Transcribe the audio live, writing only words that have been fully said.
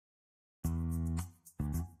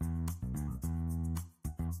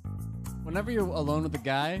Whenever you're alone with a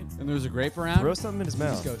guy and there's a grape around, throw something in his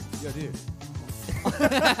mouth. Just goes, yo, dude.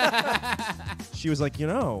 She was like,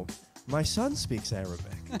 my son speaks Arabic.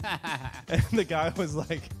 And the guy was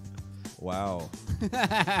like, wow.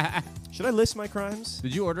 Should I list my crimes?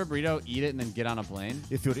 Did you order a burrito, eat it, and then get on a plane?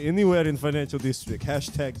 If you're anywhere in financial district,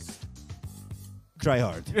 hashtag try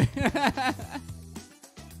hard.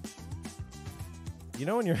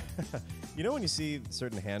 When you see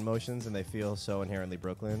certain hand motions and they feel so inherently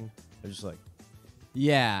Brooklyn, they're just like,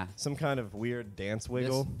 yeah, some kind of weird dance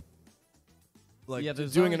wiggle. Like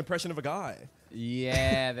there's doing an impression of a guy.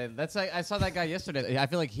 Yeah, that's like, I saw that guy yesterday. I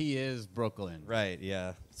feel like he is Brooklyn. Right,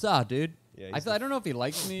 yeah. What's up, dude? Yeah, I don't know if he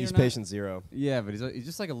likes me he's or not. patient zero. Yeah, but he's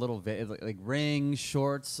just like a little like rings,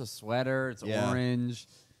 shorts, a sweater. It's orange.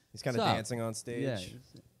 He's kind of dancing on stage.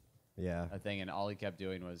 Yeah. A thing, and all he kept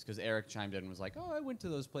doing was, because Eric chimed in and was like, "Oh, I went to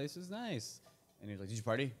those places, nice." And he was like, "Did you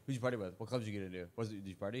party? Who'd you party with? What clubs did you get into? Did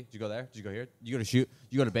you party? Did you go there? Did you go here? Did you go to shoot?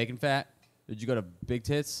 Did you go to Bacon Fat? Did you go to Big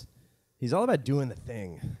Tits?" He's all about doing the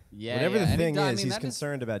thing. Yeah, whatever the thing is, I mean, he's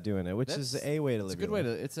concerned about doing it, which is a way to live. It's a good way to.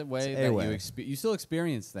 It's a way that you still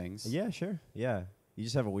experience things. Yeah, sure. Yeah, you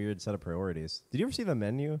just have a weird set of priorities. Did you ever see The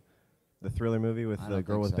Menu, the thriller movie with the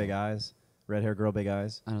girl with big eyes, red hair girl, big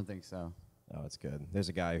eyes? I don't think so. Oh, it's good. There's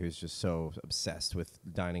a guy who's just so obsessed with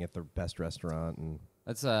dining at the best restaurant, and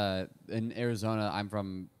that's in Arizona. I'm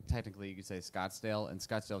from, technically you could say Scottsdale, and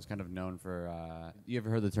Scottsdale is kind of known for. You ever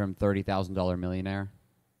heard the term $30,000 millionaire?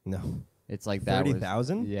 No. It's like that.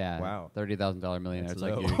 30,000? Yeah. Wow. $30,000 millionaire. That's it's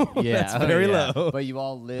low. like That's very low. But you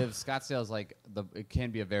all live. Scottsdale's like it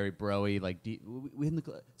can be a very broy, like deep. We in the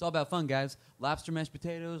it's all about fun, guys. Lobster mashed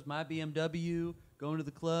potatoes, my BMW, going to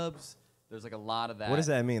the clubs. There's like a lot of that. What does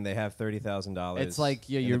that mean? They have $30,000. It's like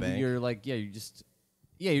you're just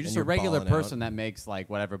a regular person that makes like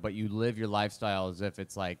whatever, but you live your lifestyle as if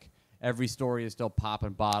it's like every story is still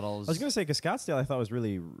popping bottles. I was gonna say, because Scottsdale I thought was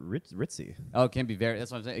really ritzy. Oh, it can be very.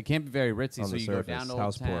 That's what I'm saying. It can be very ritzy. So you surface, go down to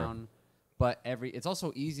Old Town, but it's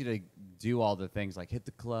also easy to do all the things like hit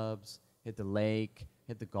the clubs, hit the lake,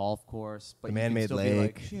 hit the golf course. But the man-made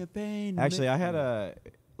lake. Like, champagne. Actually, I had a.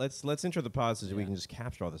 Let's intro the pod so we can just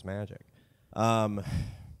capture all this magic.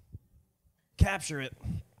 Capture it.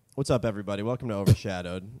 What's up, everybody? Welcome to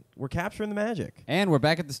Overshadowed. We're capturing the magic, and we're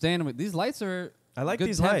back at the stand. These lights are. I like good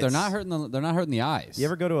these temp. lights. They're not hurting the eyes. You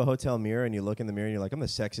ever go to a hotel mirror and you look in the mirror and you're like, I'm the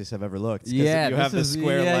sexiest I've ever looked? Yeah, you have the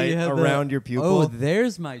square light around your pupil. Oh,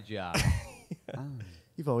 there's my job.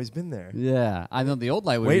 You've always been there. Yeah, I know the old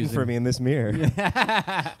light. Waiting for me in this mirror.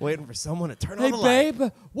 Waiting for someone to turn on the light. Hey,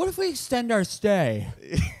 babe, what if we extend our stay?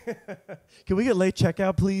 Can we get late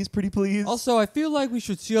checkout, please? Pretty please? Also, I feel like we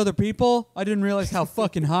should see other people. I didn't realize how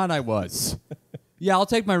fucking hot I was. Yeah, I'll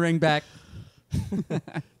take my ring back.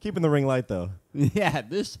 Keeping the ring light, though. Yeah,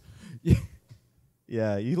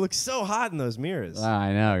 Yeah, you look so hot in those mirrors.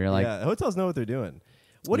 I know. You're like... Yeah, hotels know what they're doing.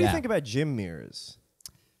 What do you think about gym mirrors?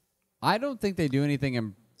 I don't think they do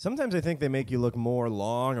anything... Sometimes I think they make you look more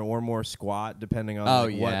long or more squat, depending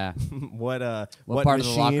on what part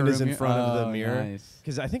machine is in front of the Oh, mirror.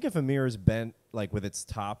 Because I think if a mirror is bent, like with its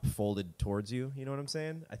top folded towards you, you know what I'm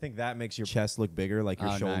saying? I think that makes your chest look bigger, like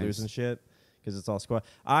your shoulders and shit, because it's all squat.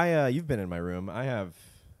 You've been in my room. I have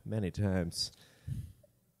many times.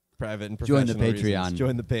 Private and professional Join the Patreon. Reasons.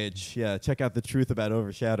 Join the page. Yeah, check out The Truth About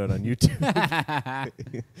Overshadowed on YouTube. A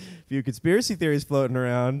few conspiracy theories floating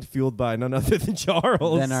around, fueled by none other than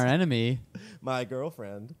Charles. Than our enemy. My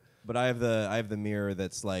girlfriend. But I have the mirror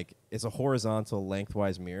that's like, it's a horizontal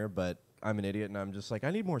lengthwise mirror, but I'm an idiot and I'm just like,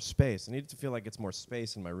 I need more space. I need it to feel like it's more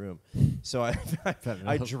space in my room. So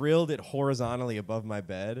I drilled it horizontally above my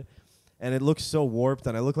bed. And it looks so warped,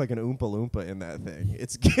 and I look like an Oompa Loompa in that thing.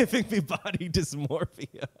 It's giving me body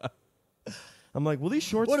dysmorphia. I'm like, will these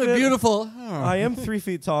shorts What fit? a beautiful... I am 3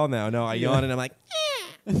 feet tall now. No, I yawn, and I'm like,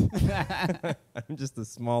 I'm just a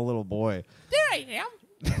small little boy. There I am.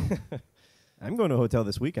 I'm going to a hotel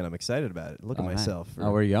this weekend. I'm excited about it. Look at myself.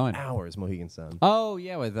 Oh, where are you going? Hours, Mohegan Sun. Oh,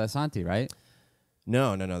 yeah, with Santi, right?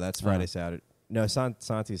 No. That's Friday, Saturday. No,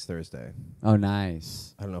 Santi's Thursday. Oh,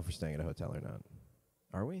 nice. I don't know if we're staying at a hotel or not.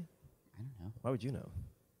 Are we? I don't know. Why would you know?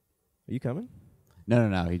 Are you coming?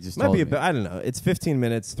 No. He just might told be. me. I don't know. It's 15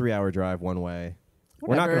 minutes, 3-hour drive one way. Whatever,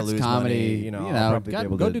 we're not going to lose comedy. money. You know, I'll probably be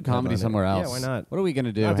able go to do comedy somewhere else. Yeah, why not? What are we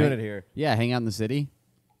gonna do? Not doing it here. Yeah, hang out in the city.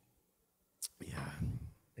 Yeah,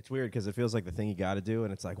 it's weird because it feels like the thing you got to do,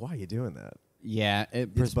 and it's like, why are you doing that? Yeah,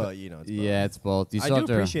 it's both. It's both. I do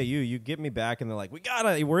appreciate you. You get me back, and they're like,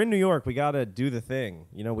 we're in New York. We gotta do the thing.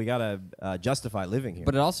 You know, we gotta justify living here.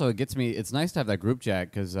 But it gets me. It's nice to have that group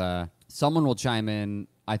chat because someone will chime in.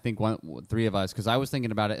 I think 3 of us, because I was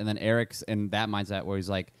thinking about it, and then Eric's in that mindset where he's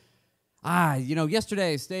like,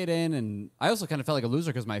 yesterday I stayed in, and I also kind of felt like a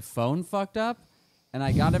loser because my phone fucked up, and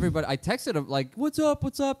I got everybody. I texted like, "What's up?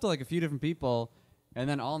 What's up?" to like a few different people, and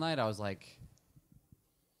then all night I was like,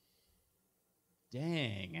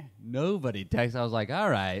 "Dang, nobody texted." I was like, "All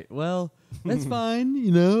right, well, that's fine.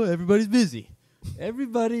 Everybody's busy.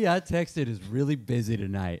 Everybody I texted is really busy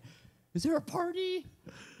tonight. Is there a party?"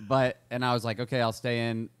 And I was like, okay, I'll stay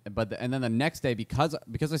in. And then the next day, because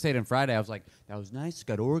I stayed in Friday, I was like, that was nice.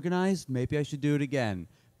 Got organized. Maybe I should do it again.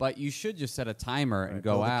 But you should just set a timer and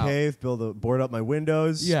go out. Board up my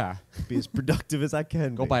windows. Yeah. Be as productive as I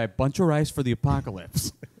can. Go buy a bunch of rice for the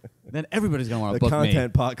apocalypse. Then everybody's going to want to book me. The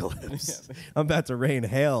content apocalypse. I'm about to rain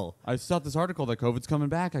hell. I saw this article that COVID's coming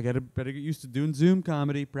back. I better get used to doing Zoom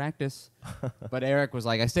comedy practice. But Eric was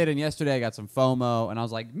like, I stayed in yesterday. I got some FOMO. And I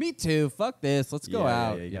was like, me too. Fuck this. Let's go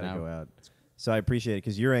out. Yeah, you got to go out. So I appreciate it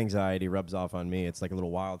because your anxiety rubs off on me. It's like a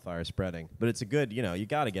little wildfire spreading. But it's a good, you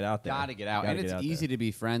got to get out there. Got to get out. And it's easy to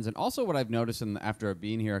be friends. And also what I've noticed after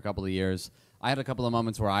being here a couple of years, I had a couple of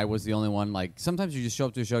moments where I was the only one. Like sometimes you just show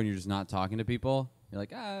up to a show and you're just not talking to people. You're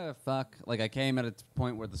like, fuck. Like I came at a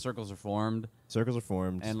point where the circles are formed.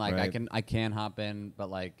 And like right. I can hop in, but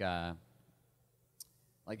like yesterday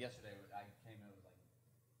I came in with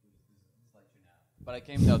just let you know. But I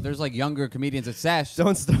came there's like younger comedians at Sesh.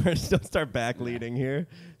 Don't start back leading here.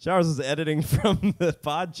 Charles is editing from the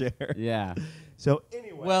pod chair. Yeah. So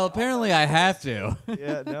anyway. Well, apparently I have to.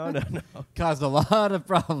 Yeah, no. Caused a lot of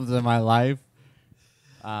problems in my life.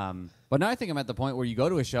 But now I think I'm at the point where you go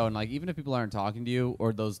to a show and like even if people aren't talking to you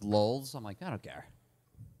or those lulls, I'm like, I don't care.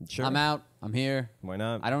 Sure. I'm out. I'm here. Why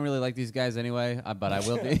not? I don't really like these guys anyway, but I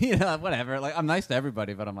will be. Whatever. Like I'm nice to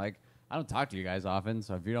everybody, but I'm like, I don't talk to you guys often,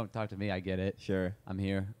 so if you don't talk to me, I get it. Sure. I'm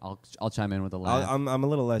here. I'll chime in with a laugh. I'm a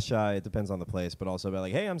little less shy. It depends on the place, but also about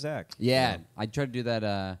like, hey, I'm Zach. Yeah, I try to do that.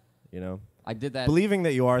 I did that. Believing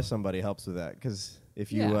that you are somebody helps with that, because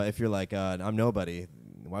if you're like, I'm nobody,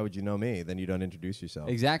 why would you know me? Then you don't introduce yourself.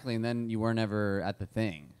 Exactly, and then you weren't ever at the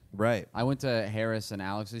thing. Right. I went to Harris and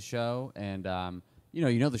Alex's show, and you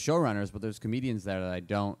know the showrunners, but there's comedians there that I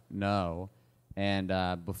don't know. And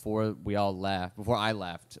before I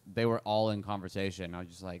left, they were all in conversation. I was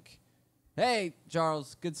just like, "Hey,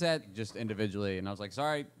 Charles, good set," just individually, and I was like,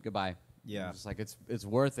 "Sorry, goodbye." Yeah. Just like it's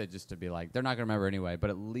worth it just to be like, they're not gonna remember anyway, but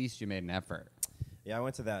at least you made an effort. Yeah, I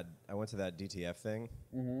went to that DTF thing.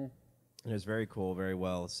 Mm-hmm. And it was very cool, very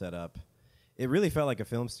well set up. It really felt like a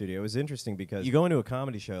film studio. It was interesting because you go into a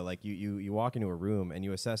comedy show, like you walk into a room and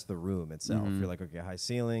you assess the room itself. Mm-hmm. You're like, okay, high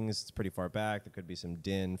ceilings, it's pretty far back. There could be some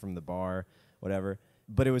din from the bar, whatever.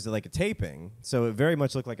 But it was like a taping, so it very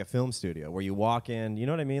much looked like a film studio where you walk in. You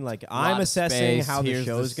know what I mean? Like I'm assessing how the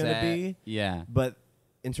show's going to be. Yeah. But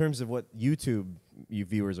in terms of what YouTube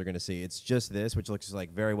viewers are going to see, it's just this, which looks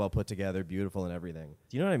like very well put together, beautiful, and everything.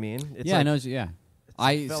 Do you know what I mean? It's I know. Yeah.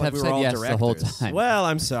 I have said yes the whole time. Well,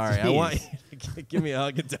 I'm sorry. Jeez. I want you to give me a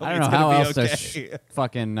hug and tell me it's going to be okay. I don't know how else to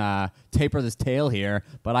fucking taper this tail here,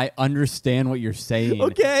 but I understand what you're saying.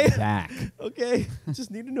 Okay. Zach. Okay. Just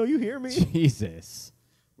need to know you hear me. Jesus.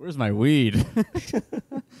 Where's my weed?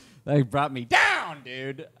 That brought me down,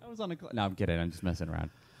 dude. I was on a... No, I'm kidding. I'm just messing around.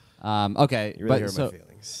 Okay. You really hurt my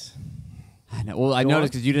feelings. I know. Well, I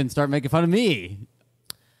noticed because you didn't start making fun of me.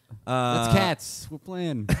 That's cats. We're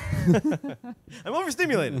playing. I'm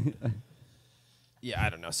overstimulated. Yeah, I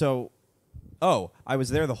don't know. So, I was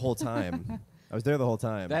there the whole time.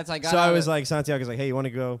 That's So I was like, Santiago's like, hey, you want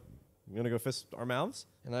to go fist our mouths?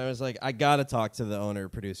 And I was like, I gotta talk to the owner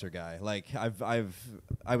producer guy. Like I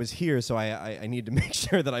was here, so I need to make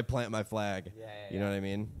sure that I plant my flag. Yeah. You know what I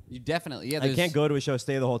mean? You definitely. Yeah. I can't go to a show,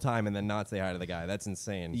 stay the whole time, and then not say hi to the guy. That's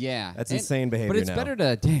insane. Yeah. That's insane behavior. But it's better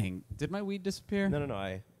to. Dang. Did my weed disappear?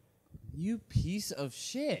 No. You piece of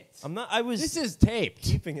shit. I'm not. This is taped.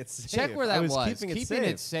 Keeping it safe. Check where that was. Keeping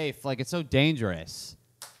it safe. Like it's so dangerous.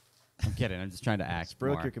 I'm kidding. I'm just trying to act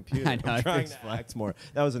broke more. Your computer. I know, I'm trying to act more.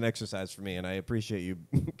 That was an exercise for me, and I appreciate you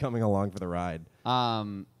coming along for the ride.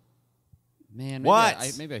 Man, maybe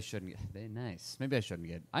what? Maybe I shouldn't get. Nice. Maybe I shouldn't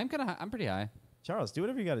get. I'm pretty high. Charles, do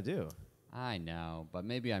whatever you got to do. I know, but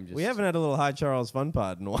maybe I'm just. We haven't had a little high Charles fun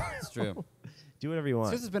pod in a while. It's true. Do whatever you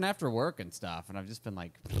want. Because it's been after work and stuff, and I've just been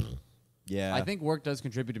like. Yeah. I think work does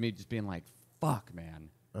contribute to me just being like, fuck, man.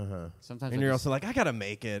 Sometimes. And you're also like, I gotta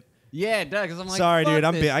make it. Yeah, it does. Because I'm like, sorry, dude.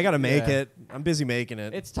 I gotta make it. I'm busy making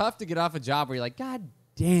it. It's tough to get off a job where you're like, God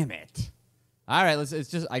damn it. All right, it's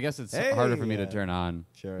just. I guess it's harder for me to turn on.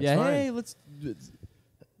 Sure. Yeah. It's fine. Hey, let's.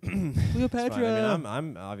 Cleopatra. I mean,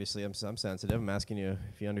 I'm obviously I'm sensitive. I'm asking you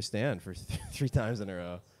if you understand for 3 times in a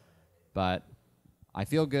row. But I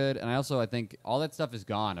feel good, and I think all that stuff is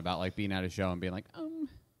gone about like being at a show and being like,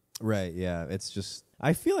 Right, yeah. It's just,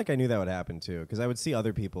 I feel like I knew that would happen too, because I would see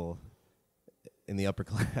other people in the upper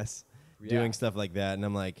class doing stuff like that, and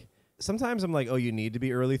I'm like, sometimes I'm like, oh, you need to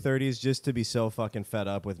be early 30s just to be so fucking fed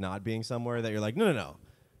up with not being somewhere that you're like, no.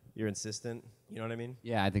 You're insistent. You know what I mean?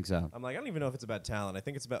 Yeah, I think so. I'm like, I don't even know if it's about talent. I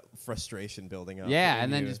think it's about frustration building up. Yeah,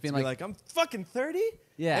 and then just being like, I'm fucking 30?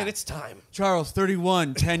 Yeah. And it's time. Charles,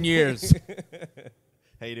 31, 10 years.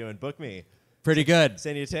 How you doing? Book me. Pretty good.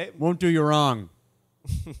 Send you a tape? Won't do you wrong.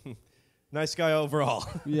 Nice guy overall.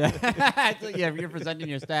 Yeah. Yeah, you're presenting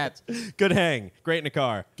your stats. Good hang. Great in a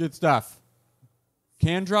car. Good stuff.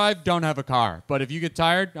 Can drive, don't have a car. But if you get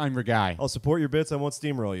tired, I'm your guy. I'll support your bits. I won't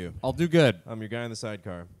steamroll you. I'll do good. I'm your guy in the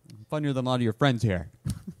sidecar. Funnier than a lot of your friends here.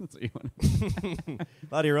 That's what you want. A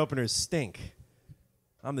lot of your openers stink.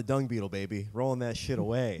 I'm the dung beetle, baby. Rolling that shit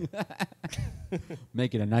away.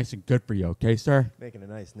 Making it nice and good for you, okay, sir? Making a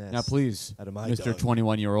nice nest. Now, please, out of my Mr. dung.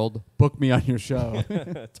 21-year-old, book me on your show.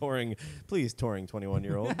 touring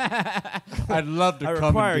 21-year-old. I'd love to I come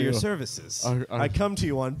require and your do. services. I come to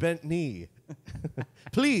you on bent knee.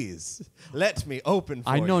 Please, let me open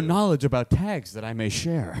for you. I know knowledge about tags that I may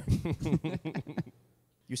share.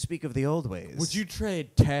 You speak of the old ways. Would you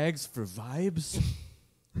trade tags for vibes?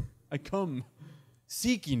 I come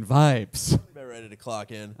seeking vibes. I'm ready to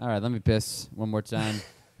clock in. All right, let me piss one more time.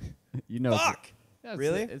 You know. Fuck!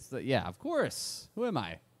 Really? Yeah, of course. Who am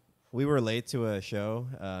I? We were late to a show,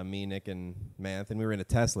 me, Nick, and Manth, and we were in a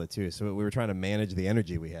Tesla, too, so we were trying to manage the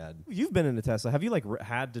energy we had. You've been in a Tesla. Have you, like,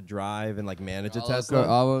 had to drive and, like, manage a Tesla?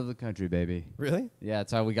 All over the country, baby. Really? Yeah,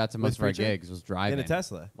 that's how we got to most of our gigs, was driving. In a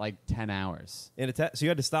Tesla? Like 10 hours. So you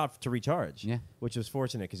had to stop to recharge? Yeah. Which was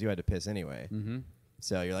fortunate, because you had to piss anyway. Mm-hmm.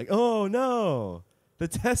 So you're like, oh, no, the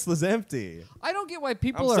Tesla's empty. I don't get why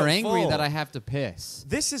people I'm so are angry full. that I have to piss.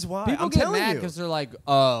 This is why. People I'm get telling mad you. because they're like,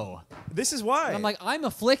 oh. This is why. And I'm like, I'm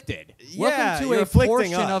afflicted. Yeah, Welcome to you're a afflicting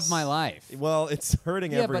portion us. of my life. Well, it's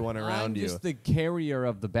hurting everyone but around I'm you. just the carrier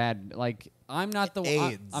of the bad. Like, I'm not the one.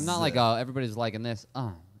 AIDS. I'm not like, oh, everybody's liking this.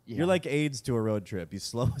 Yeah. You're like AIDS to a road trip. You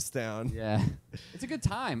slow us down. Yeah. It's a good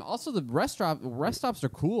time. Also, the rest stops are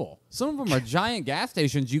cool. Some of them are giant gas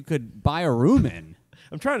stations you could buy a room in.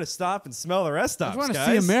 I'm trying to stop and smell the rest stops, I want to guys.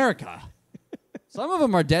 see America. Some of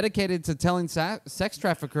them are dedicated to telling sex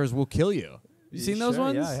traffickers will kill you. You seen those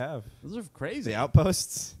ones? Yeah, I have. Those are crazy. The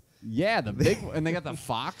outposts? Yeah, the big and they got the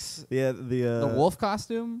fox, Yeah, the wolf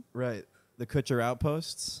costume. Right. The Kutcher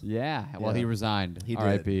outposts? Yeah, well, Yeah. he resigned. He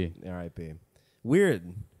R.I.P. did. R.I.P.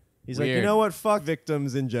 Weird. He's like, you Weird. know what? Fuck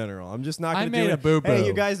victims in general. I'm just not I going to do made it. a boo-boo. Hey,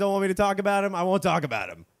 you guys don't want me to talk about him? I won't talk about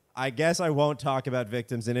him. I guess I won't talk about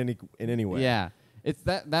victims in any way. Yeah, it's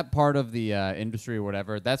that part of the industry or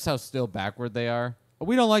whatever. That's how still backward they are.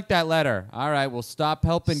 We don't like that letter. All right, well, stop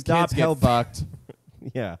helping kids get fucked.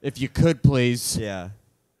 Yeah. If you could, please. Yeah.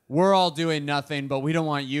 We're all doing nothing, but we don't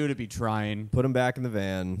want you to be trying. Put him back in the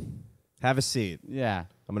van. Have a seat. Yeah.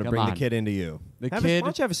 I'm going to bring the kid into you. The why kid.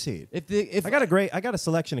 don't you have a seat? If I got a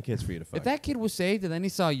selection of kids for you to fuck. If that kid was saved and then he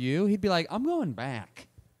saw you, he'd be like, I'm going back.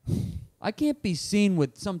 I can't be seen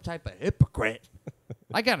with some type of hypocrite.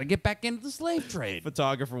 I got to get back into the slave trade.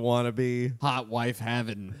 Photographer wannabe. Hot wife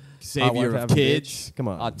having, savior wife of having kids. bitch. Come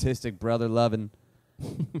on. Autistic brother loving. All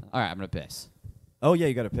right, I'm going to piss. Oh, yeah,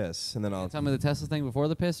 you got to piss. And then I'll... Tell me the Tesla thing before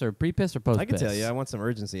the piss or pre-piss or post-piss? I can tell you. I want some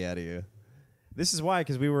urgency out of you. This is why,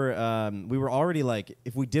 because we were already like,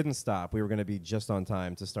 if we didn't stop, we were going to be just on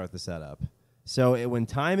time to start the setup. So when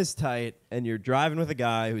time is tight and you're driving with a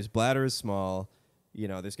guy whose bladder is small, you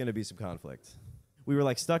know, there's going to be some conflict. We were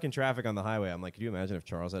like stuck in traffic on the highway. I'm like, could you imagine if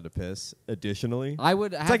Charles had to piss additionally? I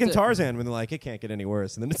would It's like in Tarzan when they're like, it can't get any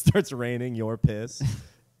worse. And then it starts raining, your piss.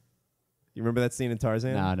 You remember that scene in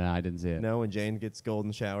Tarzan? No, I didn't see it. No, when Jane gets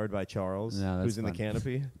golden showered by Charles, No, that's who's in fun. the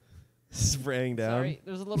canopy, spraying down. Sorry,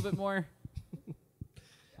 there's a little bit more.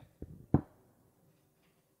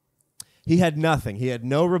 He had nothing. He had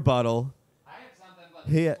no rebuttal. I had something, but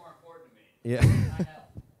He- it's more important to me. Yeah.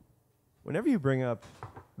 Whenever you bring up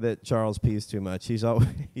that Charles pees too much, he's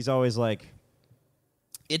always like,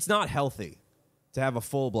 it's not healthy to have a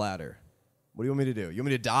full bladder. What do you want me to do? You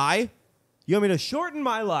want me to die? You want me to shorten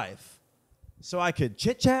my life so I could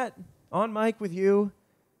chit-chat on mic with you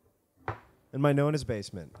in my Nona's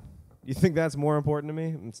basement? You think that's more important to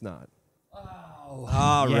me? It's not. Oh.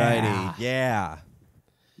 Alrighty. Yeah.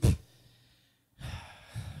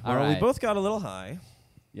 All Well, we right. both got a little high.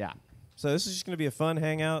 Yeah. So this is just going to be a fun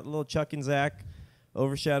hangout, a little Chuck and Zach,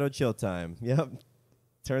 overshadowed chill time. Yep.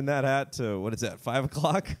 Turn that hat to, what is that, 5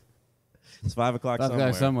 o'clock? It's 5 o'clock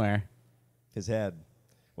somewhere. His head.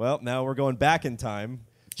 Well, now we're going back in time.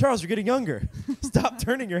 Charles, you're getting younger. Stop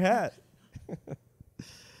turning your hat.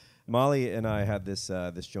 Molly and I had this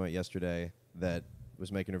joint yesterday that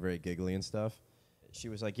was making her very giggly and stuff. She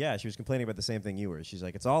was like, yeah, she was complaining about the same thing you were. She's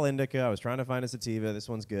like, it's all indica. I was trying to find a sativa. This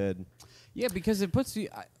one's good. Yeah, because it puts you.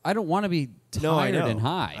 I don't want to be tired No, I know. and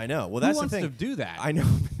high. I know. Well, Who that's wants the thing. to do that? I know.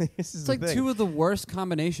 This is It's the like thing. two of the worst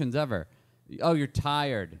combinations ever. Oh, you're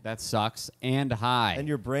tired. That sucks. And high. And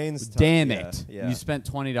your brain's Damn yeah, it. Yeah. You spent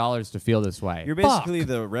 $20 to feel this way. You're basically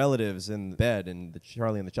the relatives in bed in the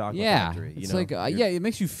Charlie and the Chocolate Factory. It's you know? like, yeah, it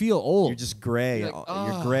makes you feel old. You're just gray. You're like,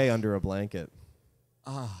 You're gray under a blanket.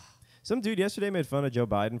 Ah. Some dude yesterday made fun of Joe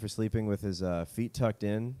Biden for sleeping with his feet tucked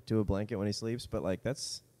in to a blanket when he sleeps, but like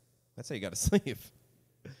that's how you got to sleep.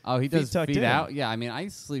 Oh, he Feet does tucked feet in. out? Yeah, I mean, I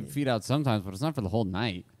sleep feet out sometimes, but it's not for the whole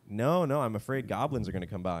night. No, I'm afraid goblins are going to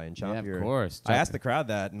come by and chomp Yeah, of your... course. I asked the crowd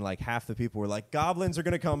that, and like half the people were like, goblins are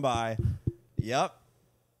going to come by. Yep.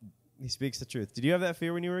 He speaks the truth. Did you have that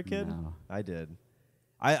fear when you were a kid? No. I did.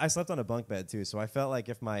 I slept on a bunk bed, too, so I felt like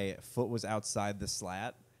if my foot was outside the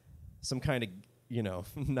slat, some kind of,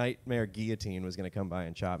 nightmare guillotine was going to come by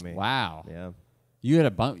and chop me. Wow. Yeah. You had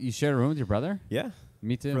a bunk? You shared a room with your brother? Yeah.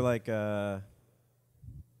 Me too. For like, I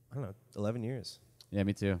don't know, 11 years. Yeah,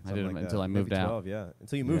 me too. I Something did like until that. I Maybe moved 12, out. yeah.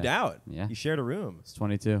 Until you moved out. Yeah. You shared a room. It's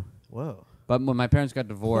 22. Whoa. But when my parents got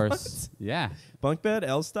divorced, yeah, Bunk bed,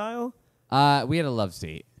 L style? we had a love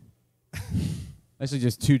seat. Actually,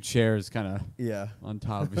 just two chairs kind of Yeah. on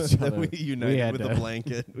top of each other. We united had with to- a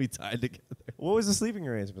blanket. We tied together. What was the sleeping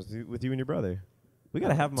arrangement with you and your brother? We got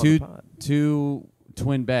to have him on two the pod. two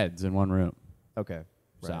twin beds in one room. Okay.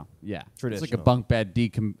 So yeah, it's Traditional. like a bunk bed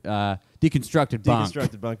deconstructed bunk.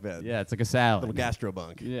 Deconstructed bunk bed. Yeah, it's like a salad. Little gastro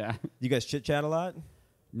bunk. Yeah. You guys chit chat a lot?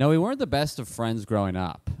 No, we weren't the best of friends growing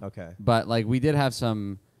up. Okay. But like we did have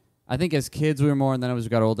some. I think as kids we were more, and then as we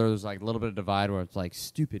got older, there was like a little bit of divide where it's like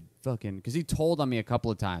stupid fucking. Because he told on me a couple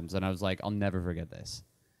of times, and I was like, I'll never forget this.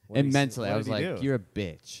 What did And he mentally, what I did was he like, do? you're a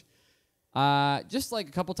bitch. Just like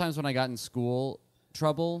a couple times when I got in school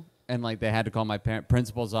trouble, and like they had to call my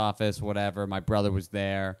principal's office, whatever. My brother was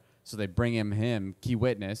there, so they bring him key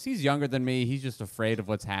witness. He's younger than me. He's just afraid of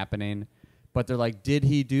what's happening. But they're like, did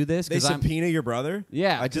he do this? They subpoena your brother?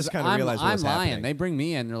 Yeah, I just 'cause kind of realized what I'm was lying. happening. They bring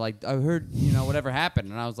me in. They're like, I heard, whatever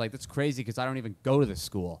happened, and I was like, that's crazy because I don't even go to this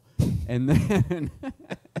school. And then,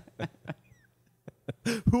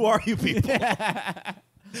 Who are you people?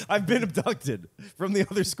 I've been abducted from the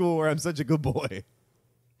other school where I'm such a good boy.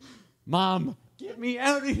 Mom, get me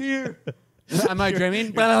out of here. Am I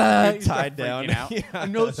dreaming? you're He's tied freaking down. out. Yeah. I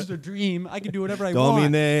know this is a dream. I can do whatever I want.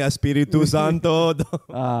 Domine Espiritu Santo. So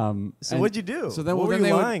and what'd you do? So then, what well, were then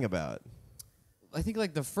you they lying about? I think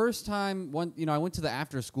like the first time, I went to the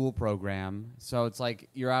after school program. So it's like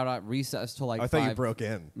you're out at recess till like I thought 5. you broke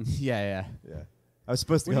in. Yeah. Yeah. I was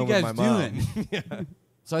supposed to What go are you home with my guys mom. doing?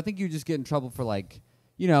 So I think you just get in trouble for like,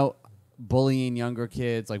 bullying younger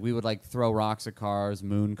kids. Like we would like throw rocks at cars,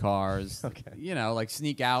 moon cars. Okay. Like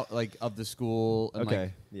sneak out like of the school and Okay.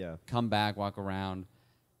 like Yeah. come back, walk around.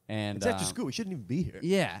 And It's after school. We shouldn't even be here.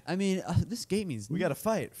 Yeah, I mean, this gate means We got to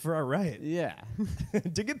fight for our right Yeah,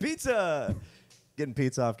 to get pizza. Getting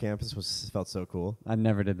pizza off campus felt so cool. I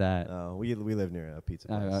never did that. We live near a pizza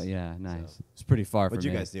place. Yeah, nice. So. It's pretty far What'd from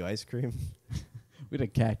you me. guys do? Ice cream? We had a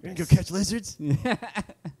cactus. We're gonna go catch lizards? Yeah.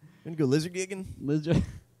 We're gonna go lizard gigging? Lizard.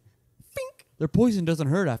 Fink. Their poison doesn't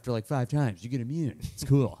hurt after like 5 times. You get immune. It's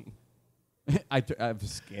cool. I have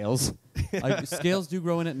scales. Scales do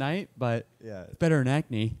grow in at night, but Yeah. it's better than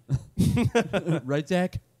acne. Right,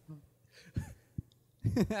 Zach?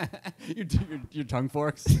 your tongue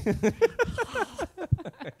forks.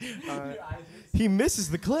 He misses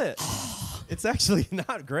the clit. It's actually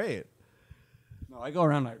not great. No, I go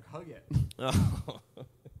around and I hug it. Oh.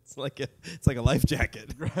 It's like a life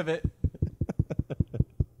jacket. Grab it.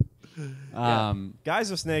 Yeah. Guys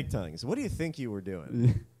with snake tongues, what do you think you were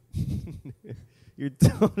doing? You're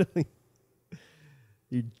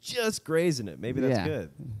just grazing it. Maybe that's Yeah.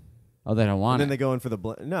 good. Oh, they don't want And then it. they go in for the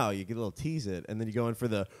no, you get a little tease it, and then you go in for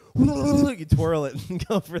the you twirl it and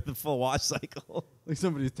go for the full wash cycle. Like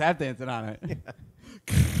somebody's tap dancing on it.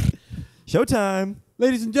 Showtime.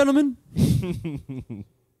 Ladies and gentlemen.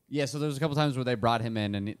 Yeah, so there was a couple times where they brought him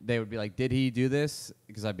in and they would be like, did he do this?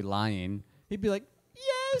 Because I'd be lying. He'd be like,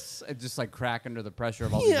 yes. I'd just like crack under the pressure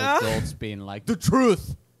of all these adults being like, the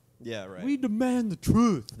truth. Yeah, right. We demand the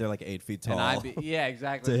truth. They're like 8 feet tall. And I'd be, yeah,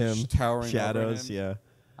 exactly. to him. Just towering Shadows, over him.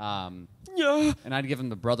 yeah. Yeah. And I'd give him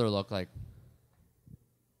the brother look like,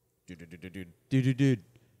 dude.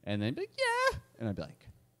 And then he'd be like, yeah. And I'd be like,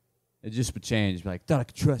 it just would change. Be like, thought I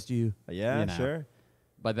could trust you. Yeah, You know. sure.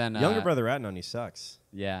 But then Younger brother ratting on you sucks.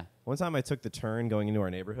 Yeah. One time I took the turn going into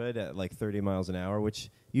our neighborhood at like 30 miles an hour,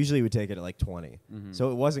 which usually would take it at like 20. Mm-hmm.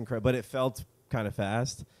 So it wasn't but it felt kind of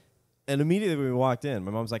fast. And immediately when we walked in,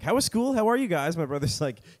 my mom's like, how was school? How are you guys? My brother's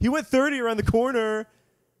like, he went 30 around the corner.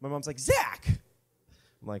 My mom's like, Zach.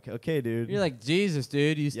 I'm like, okay, dude. You're like, Jesus,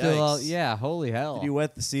 dude. You still, Yikes. yeah, holy hell. Did you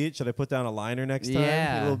wet the seat? Should I put down a liner next time?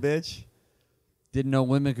 Yeah. You little bitch. Didn't know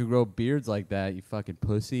women could grow beards like that, you fucking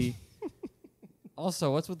pussy.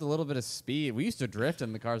 Also, what's with the little bit of speed? We used to drift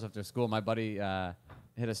in the cars after school. My buddy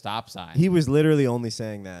hit a stop sign. He was literally only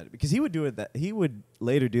saying that because he would do it. He would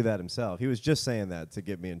later do that himself. He was just saying that to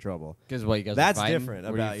get me in trouble. Because what, you guys That's were fighting? different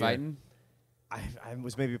Were about you fighting? I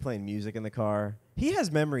was maybe playing music in the car. He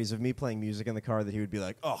has memories of me playing music in the car that he would be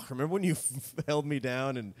like, oh, remember when you held me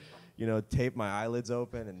down and, you know, taped my eyelids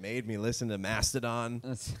open and made me listen to Mastodon?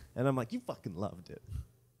 And I'm like, you fucking loved it.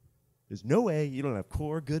 There's no way you don't have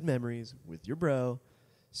core good memories with your bro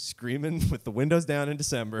screaming with the windows down in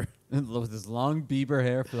December. With his long Bieber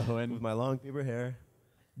hair flowing. With my long Bieber hair.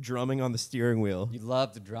 Drumming on the steering wheel. You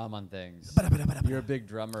love to drum on things. You're a big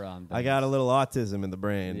drummer on things. I got a little autism in the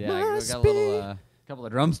brain. Yeah, you got a little couple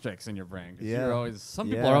of drumsticks in your brain. Yeah. You're always, some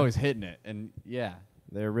people are always hitting it. And yeah.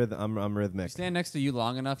 They're I'm rhythmic. You stand next to you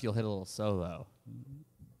long enough, you'll hit a little solo.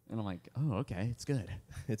 And I'm like, oh, okay, it's good.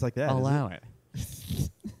 It's like that. I'll allow it.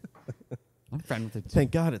 I'm friend with it too.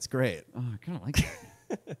 Thank God it's great. Oh, I kind of like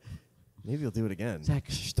it. Maybe you'll do it again. Zach,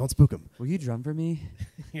 shh, don't spook him. Will you drum for me?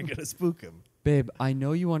 You're going to spook him. Babe, I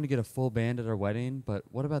know you want to get a full band at our wedding, but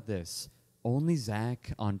what about this? Only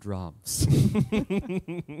Zach on drums.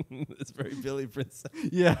 It's very Billy Princess.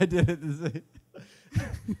 Yeah, I did it.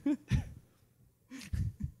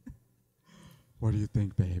 What do you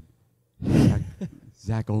think, babe?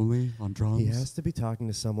 Zach only on drums? He has to be talking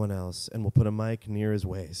to someone else, and we'll put a mic near his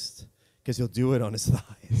waist, because he'll do it on his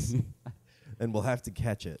thighs, and we'll have to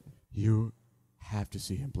catch it. You have to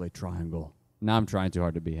see him play triangle. Now I'm trying too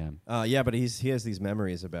hard to be him. Yeah, but he has these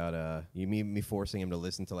memories about me forcing him to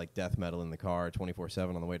listen to like death metal in the car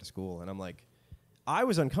 24/7 on the way to school, and I'm like, I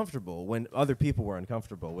was uncomfortable when other people were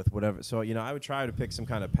uncomfortable with whatever. So you know, I would try to pick some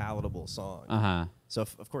kind of palatable song. So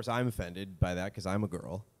of course I'm offended by that because I'm a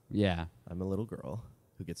girl. Yeah, I'm a little girl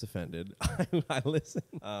who gets offended. I listen.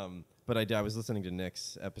 But I was listening to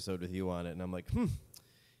Nick's episode with you on it, and I'm like,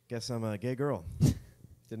 guess I'm a gay girl.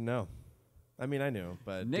 Didn't know. I mean, I knew,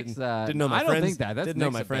 but Nick's, didn't know my I friends. don't think that. That's didn't know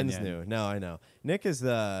Nick's my friends opinion. knew. No, I know. Nick is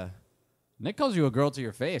the. Nick calls you a girl to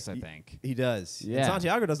your face, I think. He does. Yeah. And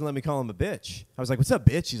Santiago doesn't let me call him a bitch. I was like, "What's up,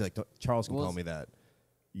 bitch?" He's like, "Charles can Well, call me that.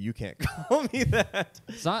 You can't call me that."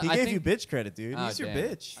 He I gave think you bitch credit, dude. Oh, He's your damn.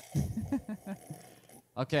 bitch.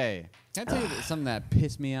 Okay, can I tell you something that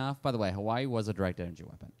pissed me off? By the way, Hawaii was a direct energy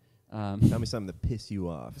weapon. Tell me something to piss you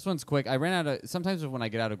off. This one's quick. I ran out of. Sometimes when I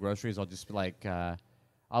get out of groceries, I'll just be like,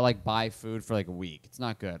 I'll like buy food for like a week. It's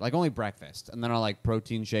not good. Like only breakfast, and then I'll like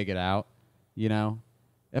protein shake it out. You know,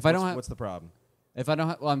 if I don't have, What's the problem? if I don't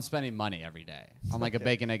have, well, I'm spending money every day on like a Okay.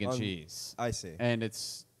 bacon, egg, and cheese, I see. and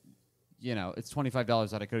it's, you know, it's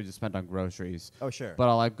 $25 that I could have just spent on groceries. Oh, sure. But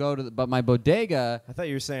I'll like go to, but my bodega. I thought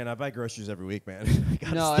you were saying I buy groceries every week, man.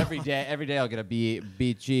 No, every day I'll get a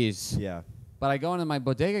beet cheese. Yeah. But I go into my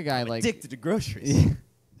bodega guy like. Addicted to groceries.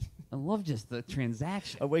 I love just the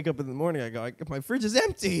transaction. I wake up in the morning, I go, my fridge is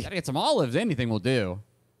empty. Gotta get some olives. Anything will do.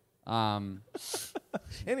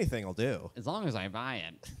 Anything will do. As long as I buy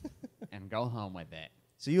it and go home with it.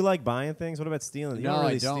 So you like buying things? What about stealing? You No, don't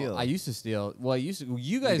really I don't. steal. I used to steal. Well, I used to.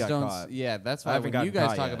 You guys got don't. caught. Yeah, that's I why haven't when you gotten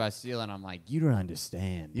guys caught talk yet. about stealing, I'm like, you don't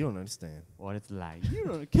understand. You don't understand. What it's like. You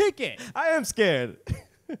don't kick it. I am scared.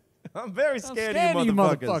 I'm very I'm scared, of you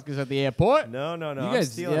motherfuckers at the airport. No. You I'm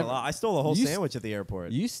guys stealing a ever- lot. I stole a whole you sandwich at the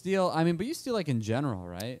airport. You steal. I mean, but you steal like in general,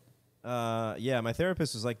 right? Yeah, my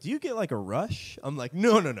therapist was like, "Do you get like a rush?" I'm like,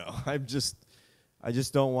 "No. I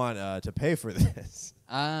just don't want to pay for this."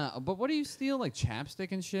 But what do you steal? Like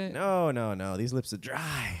chapstick and shit? No. These lips are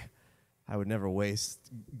dry. I would never waste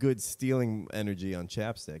good stealing energy on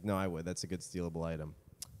chapstick. No, I would. That's a good stealable item.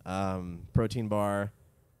 Protein bar.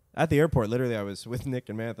 At the airport, literally, I was with Nick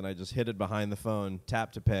and Matt, and I just hid it behind the phone,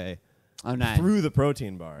 tap to pay, Oh, nice. through the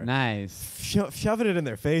protein bar. Nice. Shoving it in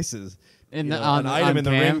their faces. In You the- know, on- an item on in the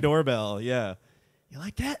cam? Ring doorbell. Yeah. You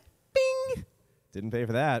like that? Bing. Didn't pay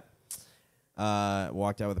for that.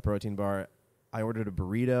 Walked out with a protein bar. I ordered a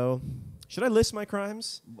burrito. Should I list my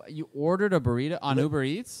crimes? You ordered a burrito on Uber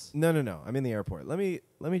Eats? No. I'm in the airport. Let me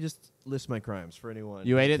just list my crimes for anyone.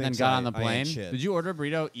 You who ate it and then thinks got on the I ain't plane? shit. Did you order a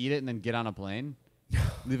burrito, eat it, and then get on a plane?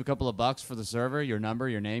 Leave a couple of bucks for the server, your number,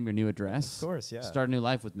 your name, your new address? Of course, yeah. Start a new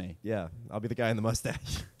life with me. Yeah, I'll be the guy in the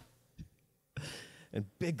mustache. And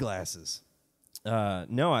big glasses.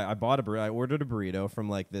 No, I bought a burrito. I ordered a burrito from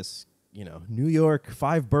like this, New York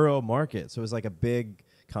 5-borough market. So it was like a big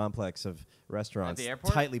complex of restaurants, At the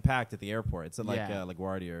airport? tightly packed at the airport. It's at like Yeah.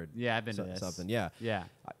 LaGuardia or Yeah, I've been to this. something. Yeah. Yeah.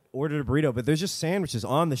 I ordered a burrito, but there's just sandwiches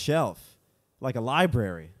on the shelf, like a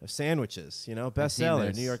library of sandwiches. You know, seen bestseller,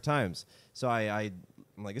 this. New York Times. So I'm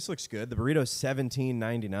like, this looks good. The burrito's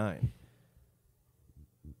 $17.99.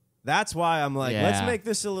 That's why I'm like, let's Yeah. make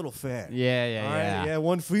this a little fair. Yeah, yeah, All right? yeah. Yeah,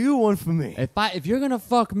 one for you, one for me. If you're gonna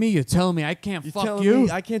fuck me, you're telling me I can't You're fuck telling you.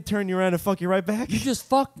 me I can't turn you around and fuck you right back? You just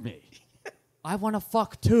fucked me. I want to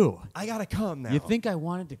fuck too. I gotta come now. You think I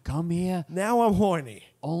wanted to come here Now I'm horny.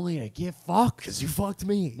 only to get fucked? Because you fucked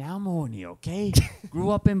me. Now I'm horny, okay?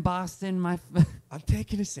 Grew up in Boston. I'm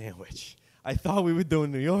taking a sandwich. I thought we were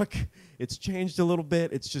doing New York. It's changed a little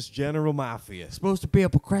bit. It's just general mafia. Supposed to be a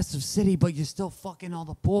progressive city, but you're still fucking all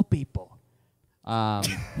the poor people. Um,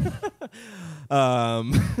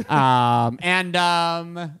 And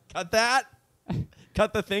cut that.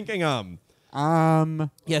 Cut the thinking.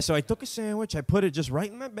 Yeah, so I took a sandwich. I put it just right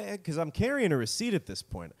in my bag because I'm carrying a receipt at this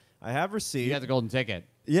point. I have receipt. you got the golden ticket.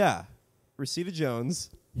 Yeah. Receipt of Jones.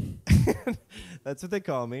 That's what they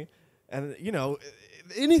call me. And, you know,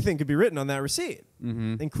 anything could be written on that receipt,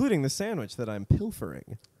 including the sandwich that I'm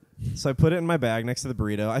pilfering. So I put it in my bag next to the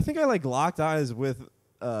burrito. I think I, like, locked eyes with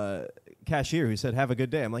cashier who said, have a good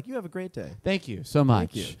day. I'm like, you have a great day. Thank you so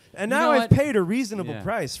much. Thank you. And You now know I've what? paid a reasonable Yeah.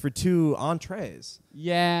 price for 2 entrees.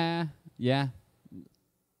 Yeah. Yeah.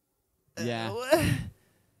 Yeah.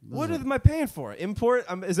 What am I paying for? Import?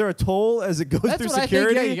 Is there a toll as it goes That's through what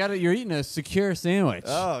security? I think. Yeah, you're eating a secure sandwich.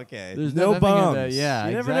 Oh, okay. There's no nothing in bums. the- yeah, you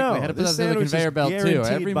exactly. never know. Had to put This that through the sandwich is conveyor belt too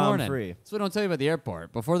guaranteed every morning. bomb-free. That's what they don't tell you about the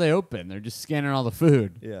airport. Before they open, they're just scanning all the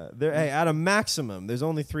food. Yeah. Hey, at a maximum, there's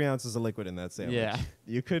only 3 ounces of liquid in that sandwich. Yeah.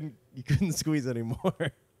 You couldn't squeeze any more.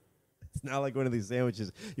 It's not like one of these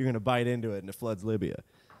sandwiches you're gonna bite into it and it floods Libya.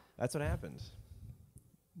 That's what happened.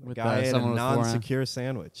 With Guy ate a someone with 4 ounces. non-secure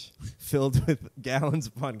sandwich filled with gallons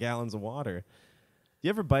upon gallons of water. You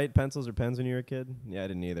ever bite pencils or pens when you were a kid? Yeah, I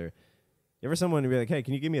didn't either. You ever someone be like, hey,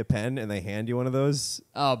 can you give me a pen? And they hand you one of those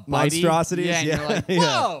Bitey? monstrosities? Yeah, and you're like, Yeah.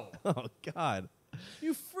 whoa, Oh, God.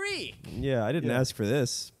 you freak. Yeah, I didn't ask for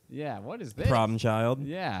this. Yeah, what is this? Problem child.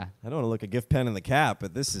 Yeah. I don't want to look a gift pen in the cap,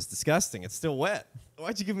 but this is disgusting. It's still wet.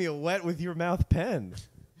 Why'd you give me a wet with your mouth pen?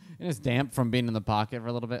 And it's damp from being in the pocket for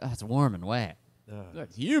a little bit. Oh, it's warm and wet.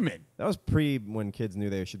 It's humid. That was pre when kids knew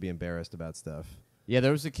they should be embarrassed about stuff. Yeah,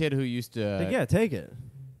 there was a kid who used to. Like, yeah, take it. Do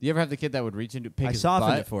you ever have the kid that would reach into pick I his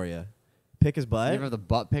softened butt? it for you. Pick his butt? You ever have the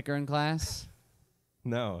butt picker in class?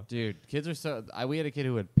 No. Dude, kids are so. We had a kid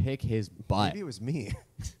who would pick his butt. Maybe it was me.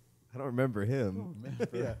 I don't remember him.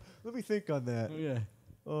 Yeah. Let me think on that.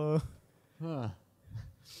 Oh, yeah. Huh.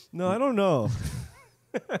 No, I don't know.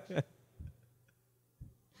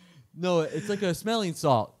 No, it's like a smelling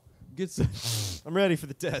salt. I'm ready for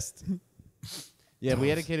the test. Yeah, we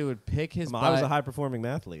had a kid who would pick his butt. I was a high-performing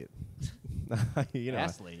athlete. You know,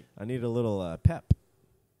 Athlete. I need a little pep.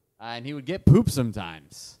 And he would get poop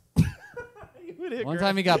sometimes. One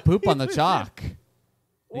time he got poop on the chalk. He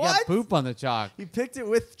got What? poop on the chalk. He picked it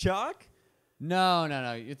with chalk? No.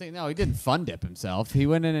 You think he didn't fun dip himself. He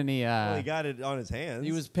went in and he Well, he got it on his hands.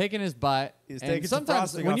 he was picking his butt. He was And taking some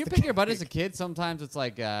sometimes frosting when off you the pick your butt cake. as a kid, sometimes it's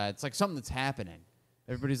like something that's happening.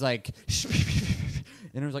 Everybody's like,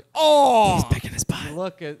 and it was like, oh, He's picking his butt.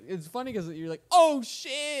 Look, it's funny because you're like, oh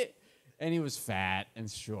shit, and he was fat and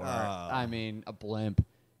short. Oh. I mean, a blimp.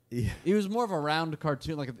 Yeah. He was more of a round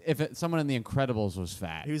cartoon, like if someone in The Incredibles was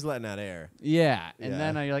fat. He was letting out air. Yeah, and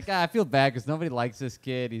Yeah. then you're like, I feel bad because nobody likes this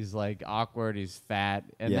kid. He's like awkward. He's fat,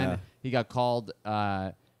 and Yeah. then he got called,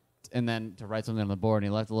 and then to write something on the board,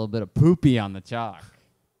 and he left a little bit of poopy on the chalk.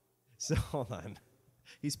 So hold on.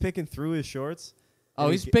 He's picking through his shorts. Oh,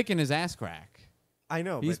 and he's picking his ass crack. I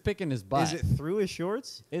know. He's but picking his butt. Is it through his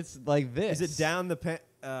shorts? It's like this. Is it down the pant?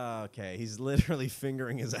 Okay, he's literally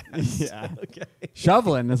fingering his ass. Yeah. Okay.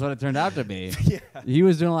 Shoveling is what it turned out to be. Yeah. He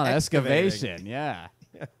was doing a lot of Excavating. excavation. Yeah.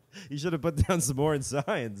 You should have put down some more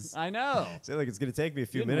signs. I know. Say like it's gonna take me a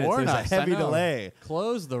few Didn't minutes. warn There's us, a I heavy know. delay.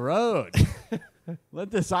 Close the road.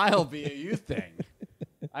 Let this aisle be a youth thing.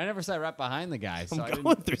 I never sat right behind the guy, so I I'm didn't.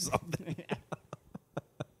 going through something.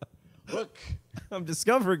 Look. I'm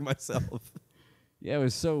discovering myself. Yeah, it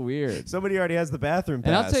was so weird. Somebody already has the bathroom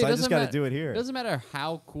And I'll pass. tell you, So I just got to matter- do it here. It doesn't matter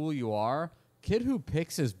how cool you are. Kid who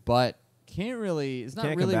picks his butt can't really. It's not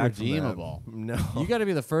Can't come really back from that. redeemable. No. You got to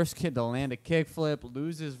be the first kid to land a kickflip,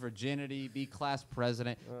 lose his virginity, be class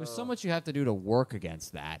president. There's so much you have to do to work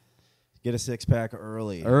against that. Get a six-pack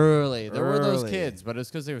early. Early, there were those Early. kids, but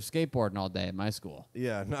it's because they were skateboarding all day at my school.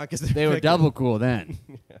 Yeah, not because They were double cool then.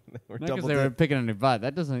 They were Not double because they were dip. picking on your butt.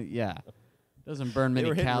 That doesn't. Doesn't burn They many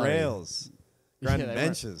were hitting calories. rails, grinding they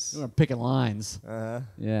benches. They were picking lines. Uh-huh.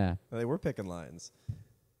 Yeah. Well, they were picking lines.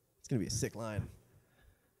 gonna be a sick line.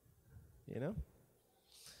 You know?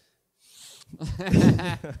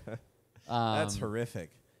 That's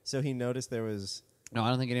horrific. So he noticed there was. No, I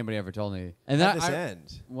don't think anybody ever told me. And how'd this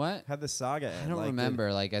end? What? How'd the saga end? I don't remember.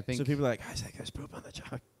 I think. So people are like, guys, that guy's poop on the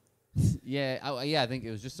chalk. Yeah, I think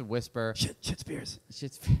it was just a whisper. Shit spears.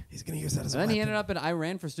 Shit's. He's gonna use that as a And then weapon. he ended up in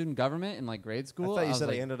Iran for student government in grade school. I thought you said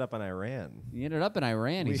like, he ended up in Iran. He ended up in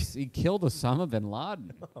Iran. He killed Osama bin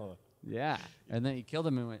Laden. Oh. Yeah, and then he killed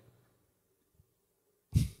him and went.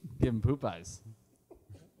 Give him poop eyes.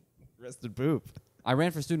 Rested poop. I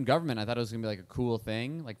ran for student government. I thought it was gonna be a cool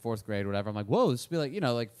thing, 4th grade, whatever. I'm like, whoa, this would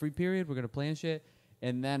be free period. We're gonna plan shit.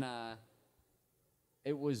 And then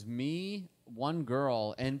it was me, one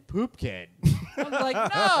girl, and Poop Kid. I was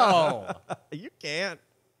like, no, You can't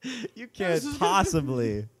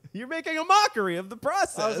possibly. You're making a mockery of the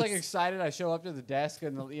process. I was excited. I show up to the desk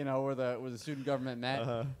and where the student government met.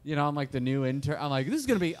 I'm like the new intern. I'm like, this is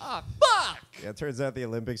gonna be fuck. Yeah, it turns out the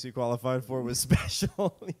Olympics you qualified for was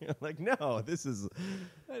special. You're like, no, this is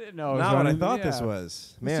I didn't know. not what I thought this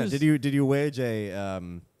was. Man, did you wage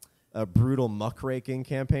a brutal muckraking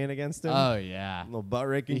campaign against him? Oh yeah, A little butt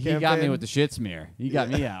raking he campaign. got me with the shit smear. He got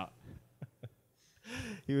me out.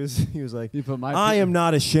 He was like, You put my I am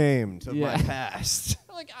not ashamed of my past.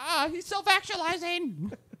 I'm like, he's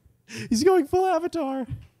self-actualizing. He's going full Avatar.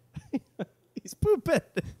 He's pooping.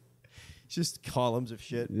 Just columns of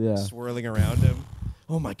shit swirling around him.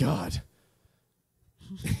 Oh my God.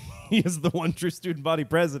 He is the one true student body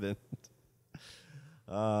president.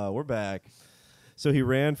 We're back. So he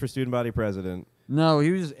ran for student body president. No,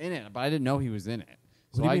 he was in it, but I didn't know he was in it.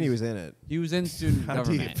 What do you mean he was in it? He was in student How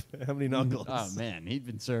government. deep? How many knuckles? Oh man, he'd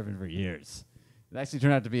been serving for years. It actually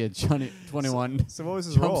turned out to be a 21 So what was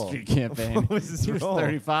his Jump role? Street campaign. What was his he was role?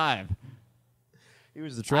 35. He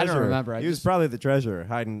was the I treasurer. don't remember. He was probably the treasurer,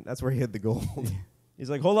 hiding. That's where he hid the gold. He's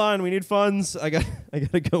like, hold on, we need funds. I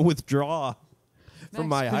gotta go withdraw from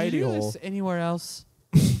my Max, could you hidey do hole. this anywhere else?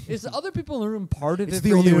 Is the other people in the room part of It's it the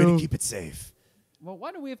for only way you? to keep it safe. Well,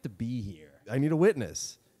 why do we have to be here? I need a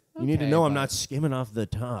witness. You need to Okay, know I'm but- not skimming off the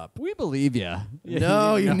top. We believe you.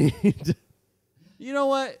 No, you need. You know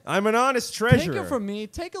what? I'm an honest Take treasurer. it from me.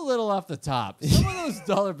 Take a little off the top. Some of those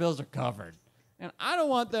dollar bills are covered, and I don't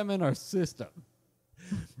want them in our system.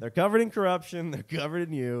 They're covered in corruption. They're covered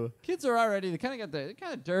in you. Kids are already they're kind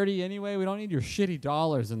of dirty anyway. We don't need your shitty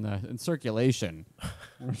dollars in circulation.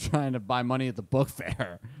 We're trying to buy money at the book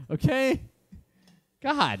fair. Okay?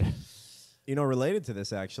 God. You know, related to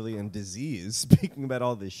this actually, and disease. Speaking about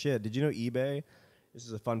all this shit, did you know eBay? This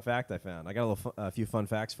is a fun fact I found. I got a few fun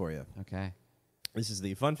facts for you. Okay. This is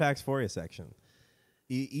the fun facts for you section.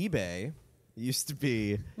 eBay used to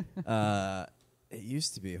be. It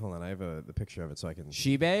used to be. Hold on, I have the picture of it so I can.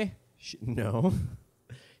 Shebay? No.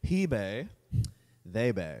 eBay.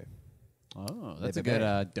 They bay. Oh, that's They a bay.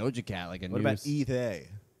 good Doja Cat, like a What news. about eBay?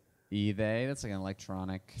 eBay? That's like an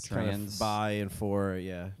electronic It's kind of trans. by and for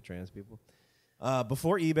trans people.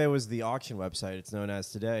 Before eBay was the auction website it's known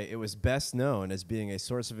as today, it was best known as being a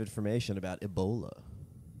source of information about Ebola.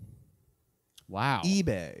 Wow.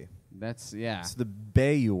 eBay. That's It's the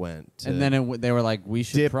bay you went to. And then they were like, we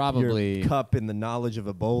should dip probably. your cup in the knowledge of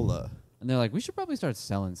Ebola. And they're like, we should probably start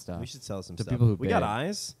selling stuff. We should sell some to stuff. people who we got bid.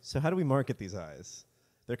 eyes. So how do we market these eyes?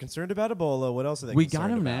 They're concerned about Ebola. What else are they We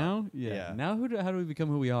concerned got them about? now. Yeah. Now how do we become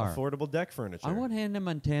who we are? Affordable deck furniture. I want Hannah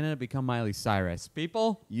Montana to become Miley Cyrus.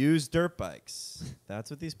 People, used dirt bikes. That's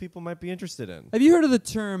what these people might be interested in. have you heard of the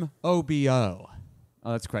term OBO?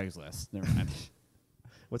 Oh, that's Craigslist. Never mind.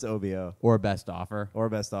 What's OBO? Or best offer. Or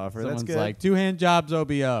best offer. Someone's That's good. like 2-hand jobs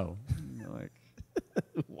OBO. You're like,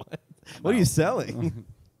 What are you selling?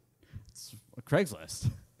 it's Craigslist.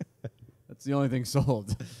 That's the only thing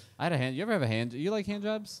sold. I had a hand. You ever have a hand? You like hand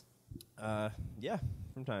jobs? Yeah,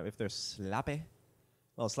 from time if they're sloppy.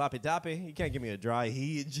 Well, sloppy toppy. You can't give me a dry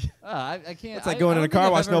heege. I can't. It's like going in a car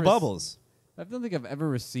wash, no bubbles. I don't think I've ever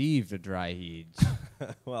received a dry heat.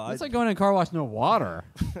 Well, It's like going in a car wash, no water.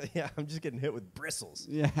 yeah, I'm just getting hit with bristles.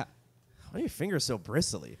 Yeah. Why are your fingers so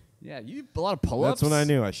bristly? Yeah, you do a lot of pull-ups. That's when I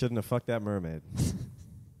knew I shouldn't have fucked that mermaid.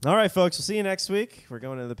 All right, folks. We'll see you next week. We're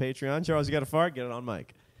going to the Patreon. Charles, you got a fart? Get it on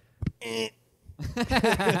mic.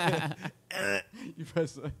 You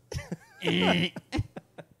press the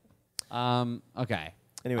okay.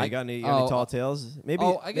 Anyway, I- you got any tall tales? Maybe,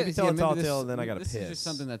 I maybe tell a tall tale, and then I got to piss. This is just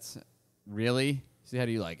something that's really. See, how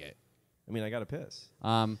do you like it? I mean, I got to piss.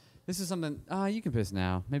 This is something. You can piss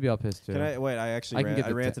now. Maybe I'll piss too. Can I wait? I actually I can get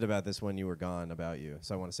the ranted about this when you were gone about you,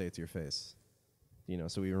 so I want to say it to your face. You know,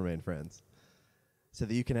 so we remain friends, so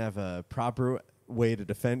that you can have a proper way to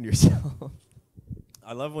defend yourself.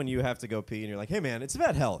 I love when you have to go pee and you're like, "Hey, man, it's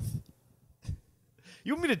about health."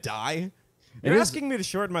 You want me to die? It You're is- asking me to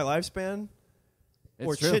shorten my lifespan?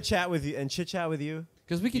 Or It's true. chit chat with you?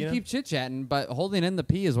 Because we can You know? keep chit-chatting, but holding in the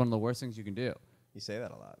pee is one of the worst things you can do. You say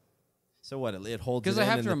that a lot. So what? It holds. Because it I in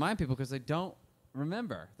have and to the- remind people because they don't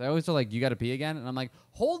remember. They always are like, you got to pee again? And I'm like,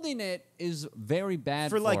 holding it is very bad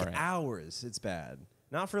for like it. hours. It's bad.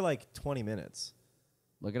 Not for like 20 minutes.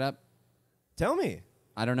 Look it up. Tell me.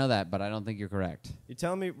 I don't know that, but I don't think you're correct. You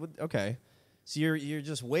tell me. Okay. So you're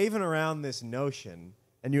just waving around this notion,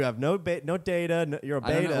 and you have no data. You're a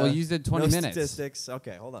I don't beta. know. Well, you said 20 no minutes. Statistics.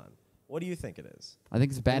 Okay, hold on. What do you think it is? I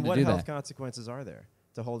think it's bad And to what do health that. consequences are there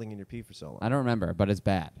to holding in your pee for so long? I don't remember, but it's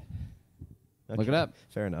bad. Look it up.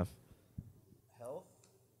 Fair enough. Health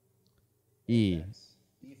Defects.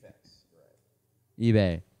 Right.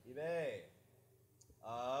 eBay. eBay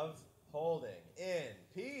of holding in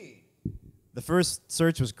pee. The first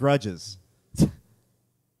search was grudges.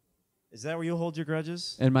 Is that where you hold your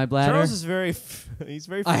grudges? In my bladder. Charles is very. He's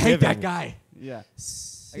very. I hate that forgiving. guy. Yeah. I got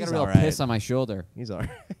He's a real all right. piss on my shoulder. He's all right.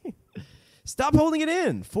 Stop holding it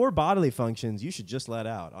in. 4 bodily functions you should just let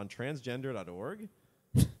out on transgender.org.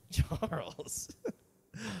 Charles.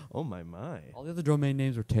 Oh, my. All the other domain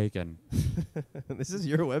names were taken. This is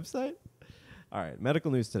your website? All right.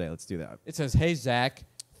 Medical news today. Let's do that. It says, hey, Zach.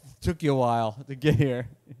 Took you a while to get here.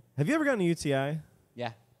 Have you ever gotten a UTI?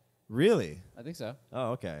 Yeah, Really? I think so.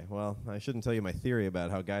 Oh, okay. Well, I shouldn't tell you my theory about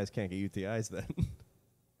how guys can't get UTIs then.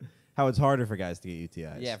 How it's harder for guys to get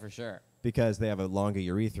UTIs. Yeah, for sure. Because they have a longer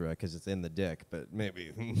urethra because it's in the dick, but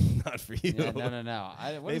maybe not for you. Yeah, no.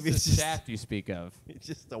 What is Maybe this it's just- shaft you speak of? It's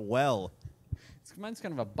just a well. Mine's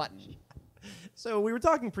kind of a button. So we were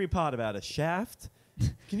talking pre-pod about a shaft.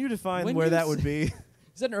 Can you define When where you that s- would be?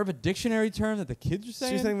 Is that an Urban Dictionary term that the kids are So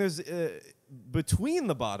saying? you're saying there's between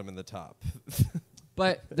the bottom and the top.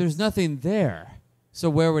 But there's nothing there. So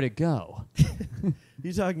where would it go?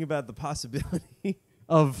 You're talking about the possibility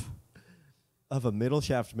Of of a middle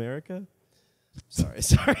shaft America? Sorry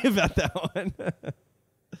about that one.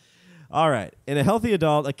 All right. In a healthy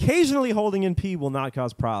adult, occasionally holding in pee will not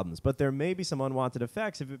cause problems, but there may be some unwanted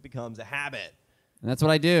effects if it becomes a habit. and that's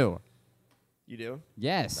what I do. You do?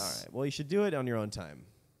 Yes. All right. Well, you should do it on your own time.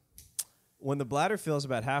 When the bladder fills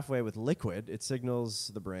about halfway with liquid, it signals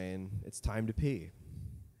the brain it's time to pee.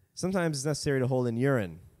 Sometimes it's necessary to hold in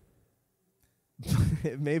urine.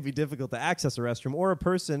 It may be difficult to access a restroom or a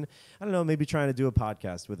person, I don't know, maybe trying to do a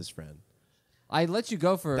podcast with his friend. I let you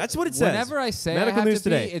go for. That's what it says. Whenever I say Medical I have news to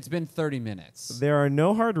pee, today. it's been 30 minutes. There are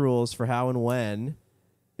no hard rules for how and when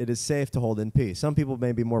it is safe to hold in pee. Some people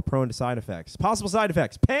may be more prone to side effects. Possible side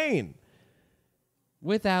effects: pain.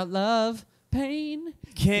 Without love, pain.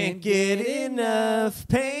 Can't get enough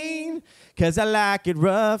pain, 'cause I like it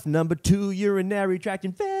rough. Number 2, urinary tract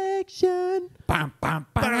infection. Bam, bam,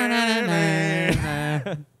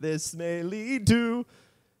 bam. This may lead to...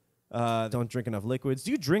 don't drink enough liquids.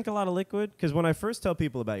 Do you drink a lot of liquid? Because when I first tell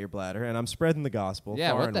people about your bladder, and I'm spreading the gospel Yeah,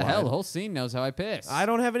 far what and the hell? wide, The whole scene knows how I piss. I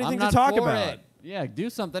don't have anything I'm to not talk for about. it. Yeah, do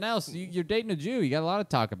something else. You're dating a Jew. You got a lot to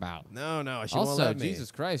talk about. No, she won't Also, let me.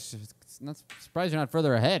 Jesus Christ, it's not surprised you're not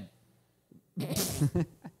further ahead. I don't know.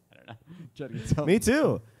 Try to get something. Me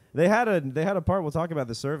too. They had a part. We'll talk about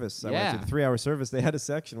the service. I went Yeah. to the 3-hour service. They had a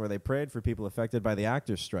section where they prayed for people affected by the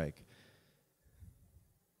actors' strike.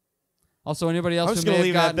 Also, anybody else I'm just who may gonna have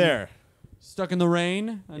leave that gotten there. stuck in the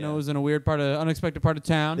rain? I know Yeah. it was in a weird unexpected part of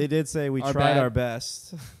town. They did say we Our tried bad. our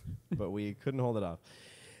best, but we couldn't hold it off.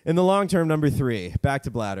 In the long term, number 3, back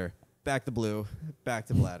to bladder. Back to blue, back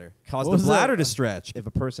to bladder. Cause What the was bladder that? to stretch. If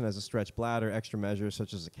a person has a stretched bladder, extra measures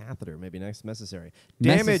such as a catheter may be necessary.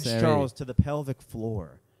 Damage, Necessary. Charles, to the pelvic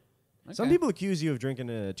floor. Some Okay. people accuse you of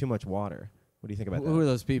drinking too much water. What do you think about Who are that?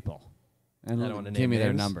 those people? And I don't wanna give name me their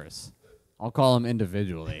names. numbers. I'll call them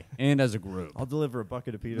individually and as a group. I'll deliver a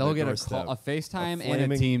bucket of pee to They'll their get a doorstep. call, a FaceTime and a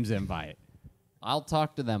flaming- Teams invite. I'll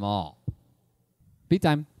talk to them all. Beat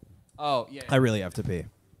time. Oh, yeah. I really have to pee.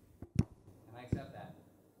 And I accept that.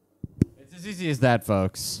 It's as easy as that,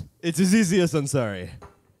 folks. It's as easy as I'm sorry.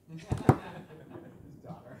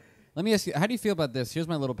 Let me ask you, how do you feel about this? Here's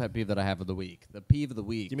my little pet peeve that I have of the week. The peeve of the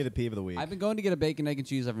week. Give me the peeve of the week. I've been going to get a bacon, egg, and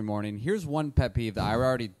cheese every morning. Here's one pet peeve that I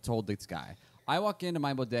already told this guy. I walk into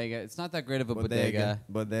my bodega. It's not that great of a bodega.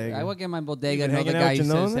 Bodega. I walk in my bodega You and been know the hanging out guy with who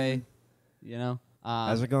your says, nose? hey, you know.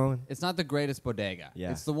 How's it going? It's not the greatest bodega.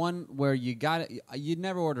 Yeah. It's the one where you got you'd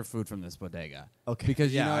never order food from this bodega. Okay.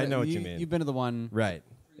 Because Yeah, you know, I know what you mean. You've been to the one. Right.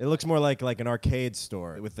 It looks more like an arcade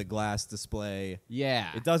store with the glass display. Yeah.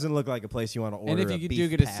 It doesn't look like a place you want to order And if a you beef do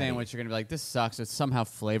get a patty. sandwich, you're gonna be like, "This sucks. It's somehow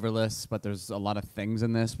flavorless, but there's a lot of things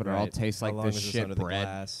in this, but it all Right. tastes How like long this is this shit under the bread."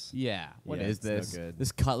 glass? Yeah. What Yeah, is it's no this? good.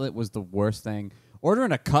 This cutlet was the worst thing.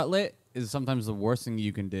 Ordering a cutlet is sometimes the worst thing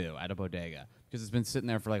you can do at a bodega because it's been sitting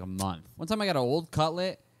there for like a month. One time I got an old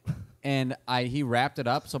cutlet, and he wrapped it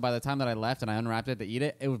up. So by the time that I left and I unwrapped it to eat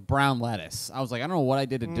it, it was brown lettuce. I was like, I don't know what I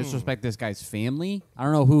did to disrespect this guy's family. I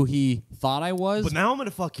don't know who he thought I was. But now I'm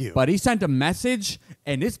gonna fuck you. But he sent a message,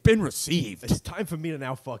 and it's been received. It's time for me to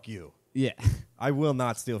now fuck you. Yeah. I will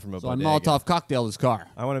not steal from a So I bodega. Molotov cocktail his car.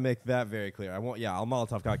 I want to make that very clear. I'll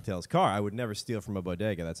Molotov cocktail his car. I would never steal from a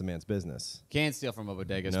bodega. That's a man's business. Can't steal from a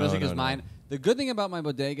bodega, No, especially because no. mine. The good thing about my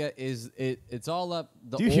bodega is it's all up.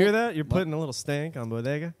 Do you hear that? You're putting a little stank on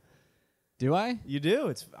bodega. Do I? You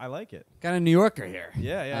do. I like it. Kind of New Yorker here.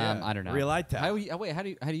 Yeah. I don't know. Real light town. How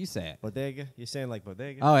do you say it? Bodega. You're saying like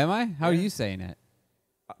bodega. Oh, am I? How are Yeah. you saying it?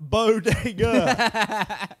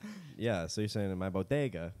 Bodega. Yeah. So you're saying in my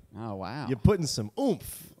bodega. Oh wow. You're putting some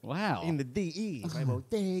oomph Wow. in the DE. My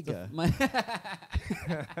bodega. My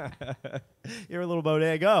You're a little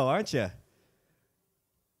bodego, aren't you?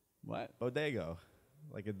 what? Bodego.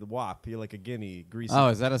 Like the wop. You're like a guinea greasy. Oh,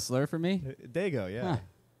 is that a slur for me? Dago, yeah. Huh.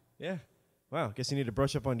 Yeah. Wow, guess you need to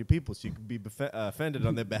brush up on your people so you can be offended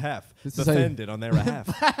on their behalf. This is how you- Offended on their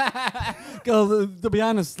behalf. To be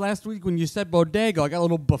honest, last week when you said bodega, I got a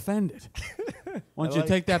little offended. Why don't you like-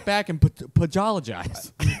 take that back and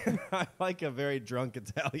apologize? I like a very drunk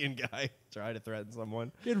Italian guy trying to threaten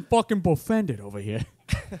someone. Getting fucking offended over here.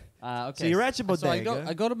 Okay. So you're at your So I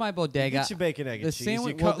bodega. go to my bodega. Get your bacon, egg, and The cheese.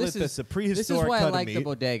 sandwich- Your well, cutlet this that's is- a This is prehistoric why I cut of like meat. the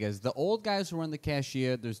bodegas. The old guys who run the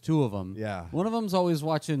cashier, there's two of them. Yeah. One of them's always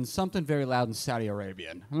watching something very loud in Saudi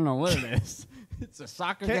Arabian. I don't know what it is. It's a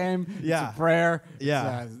soccer game. Yeah. It's a prayer.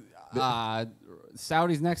 Yeah. It's,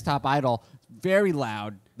 Saudi's next top idol. Very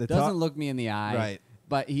loud. The Doesn't top- look me in the eye. Right.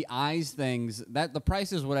 But he eyes things. That the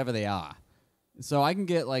price is whatever they are. So I can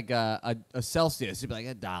get like a Celsius. He'd be like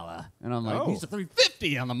 $1, and I'm like, Oh. these are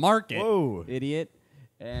 $3.50 on the market. Whoa. Idiot.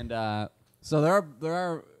 And so there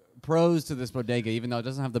are pros to this bodega, even though it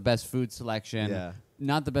doesn't have the best food selection. Yeah.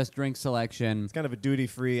 Not the best drink selection. It's kind of a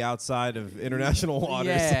duty-free outside of international waters.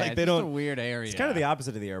 Yeah, Like they it's don't. a weird area. It's kind of the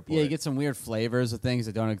opposite of the airport. Yeah, you get some weird flavors of things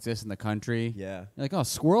that don't exist in the country. Yeah. You're like, oh,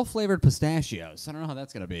 squirrel-flavored pistachios. I don't know how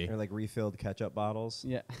that's going to be. Or like refilled ketchup bottles.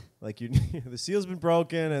 Yeah. Like the seal's been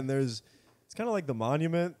broken, and it's kind of like the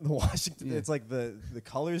monument, the Washington. Yeah. It's like the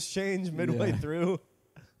colors change midway Yeah. through.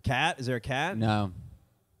 Cat? Is there a cat? No.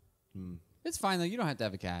 It's fine, though. You don't have to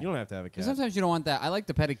have a cat. You don't have to have a cat. Because sometimes you don't want that. I like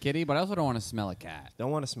to pet a kitty, but I also don't want to smell a cat. Don't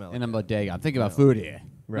want to smell In it. a bodega. I'm thinking about food here.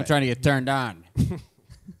 I'm Right. trying to get turned on.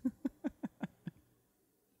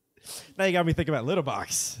 Now you got me thinking about litter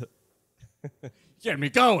box. Get me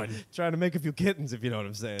going. Trying to make a few kittens, if you know what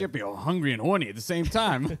I'm saying. Get me all hungry and horny at the same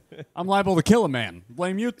time. I'm liable to kill a man.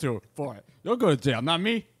 Blame you two for it. You'll go to jail, not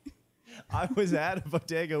me. I was at a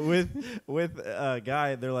bodega with a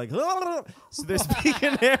guy. They're like, so they're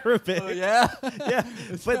speaking Arabic. Oh, yeah? Yeah,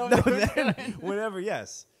 but how no, they were then doing. whenever,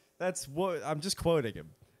 yes, that's what I'm just quoting him.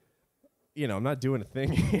 You know, I'm not doing a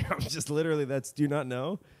thing here. I'm just literally. Do you not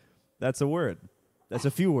know? That's a word. That's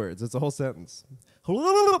a few words. It's a whole sentence.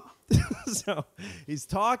 So he's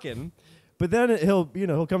talking, but then he'll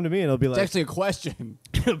come to me and he'll be It's like, actually a question.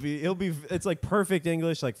 he'll be. It's like perfect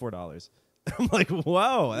English, like $4. I'm like,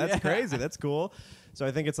 whoa, that's Yeah. crazy. That's cool. So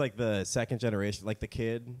I think it's like the second generation, like the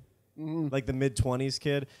kid, like the mid-20s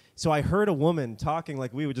kid. So I heard a woman talking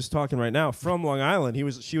like we were just talking right now from Long Island.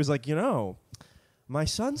 She was like, my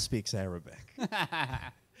son speaks Arabic.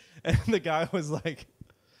 And the guy was like,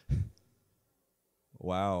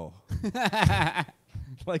 wow.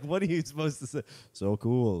 Like, what are you supposed to say? So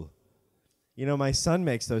cool. My son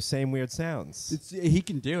makes those same weird sounds. He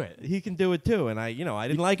can do it. He can do it too, and I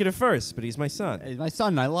didn't like it at first, but he's my son. He's my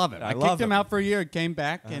son. I love it. I I love kicked him him. out for a year, came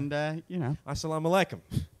back, and, Assalamu alaikum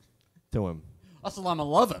to him. Assalamu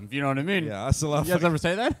love him, if you know what I mean. Yeah, assalamu. You guys ever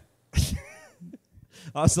say that?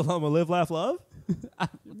 Assalamu, live, laugh, love. I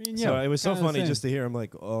mean, So yeah. it was so kinda the funny same. just to hear him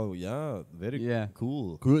like, oh yeah, very Yeah.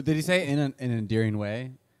 cool. Did he say it in an endearing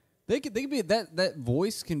way? They could be that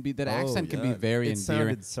voice can be that Oh, accent can be yeah. very it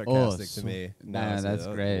endearing. sounded sarcastic so- to me. Nah, So, that's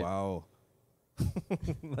great. Wow.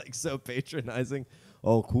 Like so patronizing.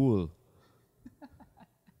 Oh, cool.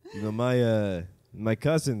 My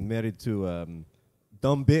cousin married to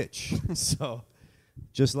dumb bitch. So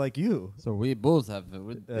just like you. So we both have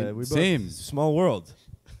We same. both, small world.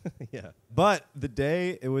 Yeah. But the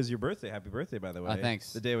day it was your birthday. Happy birthday, by the way.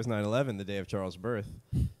 Thanks. The day was 9/11, the day of Charles' birth.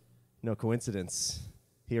 No coincidence.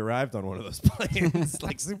 He arrived on one of those planes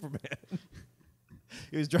like Superman.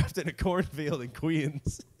 He was dropped in a cornfield in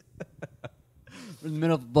Queens. In the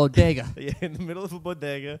middle of a bodega. Yeah, in the middle of a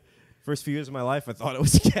bodega. First few years of my life, I thought it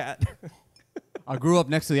was a cat. I grew up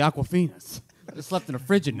next to the Aquafinas. I slept in a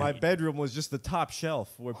frigid My night. bedroom was just the top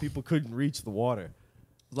shelf where people couldn't reach the water.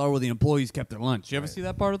 a lot where the employees kept their lunch. You ever Right. see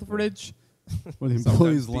that part of the footage? Where the Sometimes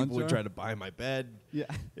employees' people lunch would are? try to buy my bed. Yeah.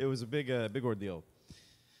 It was a big ordeal.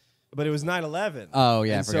 But it was 9/11. Oh,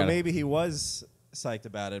 yeah, I And so forgot. maybe he was psyched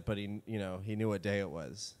about it, but he knew what day it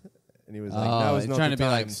was, and he was like, "Now is not trying the to be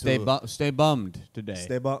like, time stay bummed today.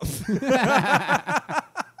 stay bummed."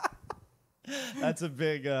 That's a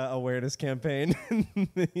big awareness campaign in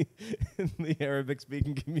the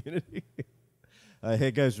Arabic-speaking community.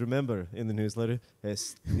 Hey guys, remember in the newsletter,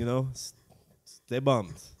 stay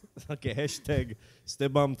bummed. Okay, hashtag stay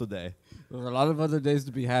bummed today. There are a lot of other days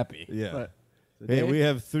to be happy. Yeah. But Hey, today- we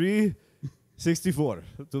have 364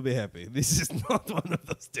 to be happy. This is not one of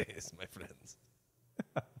those days, my friends.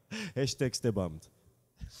 Hashtag stay bummed.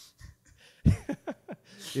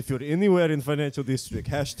 If you're anywhere in financial district,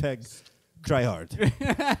 hashtag cry hard.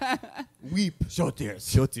 Weep. show tears.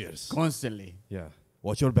 Show tears. Constantly. Yeah.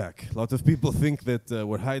 Watch your back. A lot of people think that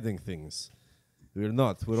we're hiding things. We're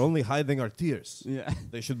not. We're only hiding our tears. Yeah.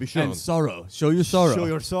 They should be shown. And sorrow. Show your sorrow. Show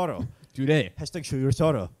your sorrow. Today. Hashtag show your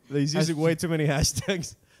sorrow. He's using way too many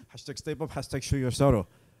hashtags. Hashtag stay bummed. Hashtag show your sorrow.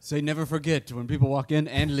 Say never forget when people walk in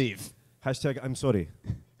and leave. Hashtag I'm sorry.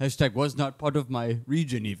 Hashtag was not part of my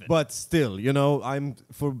region even. But still, I'm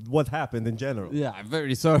for what happened in general. yeah, I'm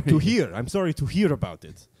very sorry. To hear. I'm sorry to hear about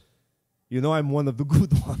it. I'm one of the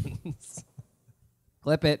good ones.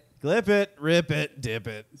 Clip it. Clip it, rip it, dip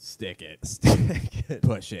it, Stick it. stick it.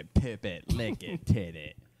 Push it. Pip it. Lick it. Tit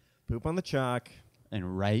it. Poop on the chalk.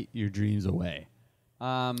 And write your dreams away.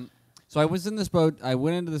 So I was in this boat. I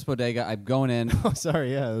went into this bodega. I'm going in. Oh,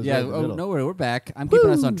 sorry, yeah. It was Yeah, right in the middle. no worry, we're back. I'm keeping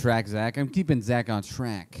us on track, Zach. I'm keeping Zach on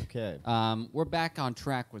track. Okay. We're back on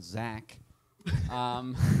track with Zach.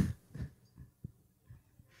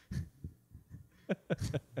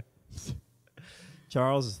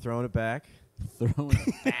 Charles is throwing it back. Throwing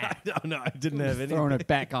it back. No, I didn't have any. Throwing it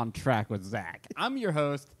back on track with Zach. I'm your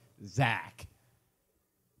host, Zach.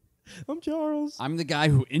 I'm Charles. I'm the guy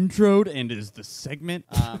who introed and is the segment.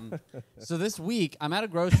 So this week, I'm out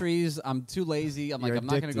of groceries. I'm too lazy. I'm You're I'm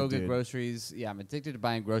not going to go addicted, get dude. groceries. Yeah, I'm addicted to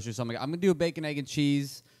buying groceries. So I'm going to do a bacon, egg, and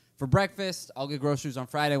cheese for breakfast. I'll get groceries on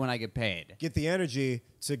Friday when I get paid. Get the energy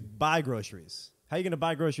to buy groceries. How are you going to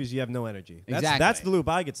buy groceries? You have no energy. Exactly. That's the loop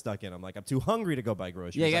I get stuck in. I'm like, I'm too hungry to go buy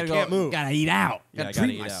groceries. Yeah, you I gotta can't go. move. Gotta eat out. Yeah, I Gotta gotta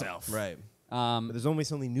treat eat out. myself. Right. But there's only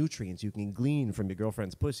so many nutrients you can glean from your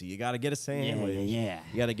girlfriend's pussy. You got to get a sandwich. yeah.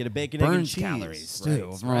 You got to get a bacon, egg, and Burns cheese. calories too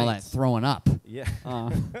Right, from all that throwing up. Yeah. Uh,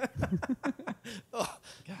 God,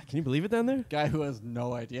 can you believe it down there? guy who has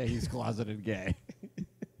no idea he's closeted gay.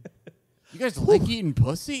 You guys like eating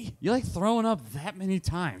pussy? You like throwing up that many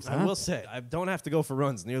times, huh? I will say, I don't have to go for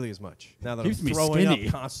runs nearly as much now that Keeps I'm me throwing skinny.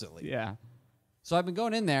 up constantly. Yeah. So I've been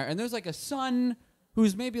going in there, and there's like a son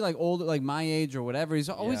who's maybe like older, like my age or whatever. He's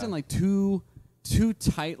always Yeah. in like too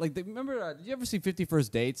tight. Like, remember? Did you ever see 50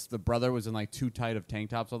 First Dates? The brother was in like too tight of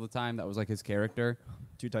tank tops all the time. That was like his character.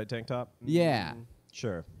 Too tight tank top? Yeah.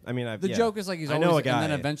 Sure. I mean, The joke is like he's I always, know a guy. and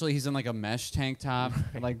then eventually he's in like a mesh tank top,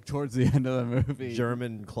 like towards the end of the movie.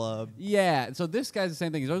 German club. Yeah, so this guy's the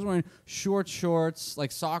same thing. He's always wearing short shorts,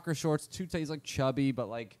 like soccer shorts, too tight. He's like chubby, but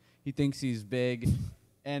like he thinks he's big.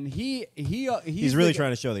 And he's really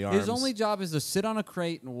trying to show the arms. His only job is to sit on a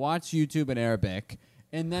crate and watch YouTube in Arabic.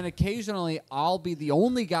 And then occasionally I'll be the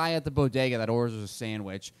only guy at the bodega that orders a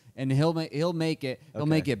sandwich, and he'll make it. He'll Okay.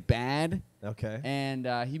 make it bad. Okay. And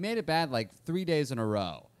he made it bad like 3 days in a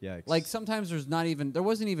row. Yikes. Like sometimes there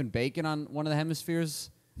wasn't even bacon on one of the hemispheres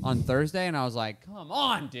on Thursday, and I was like, come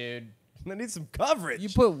on, dude. I need some coverage. You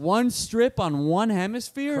put one strip on one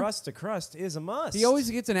hemisphere? crust to crust is a must. He always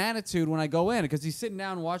gets an attitude when I go in because he's sitting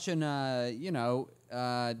down watching, I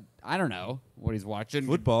don't know what he's watching.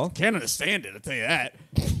 Football. Can't understand it, I'll tell you that.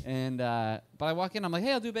 And but I walk in, I'm like,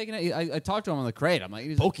 hey, I'll do bacon. I talked to him on the crate. I'm like,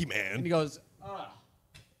 and he Pokemon. goes,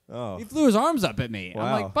 Oh. he threw his arms up at me. I'm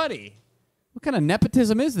Wow. like, buddy, what kind of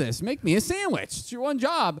nepotism is this? Make me a sandwich. It's your one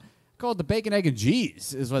job. Call it the bacon, egg, and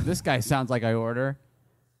cheese is what this guy sounds like I order.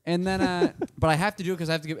 And then, but I have to do it because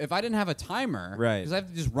I have to give. If I didn't have a timer, Right. Because I have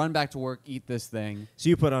to just run back to work, eat this thing. So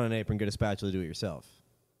you put on an apron, get a spatula, do it yourself.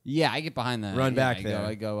 Yeah, I get behind the Run back there.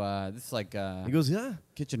 I go. This is like He goes, yeah.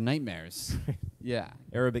 kitchen nightmares. Yeah.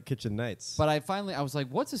 Arabic kitchen nights. But I was like,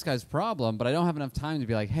 what's this guy's problem? But I don't have enough time to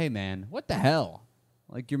be like, hey man, what the hell?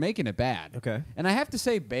 Like you're making it bad. Okay. And I have to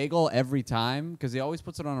say bagel every time because he always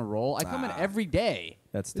puts it on a roll. I come in every day.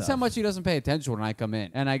 That's That's tough. how much he doesn't pay attention when I come in.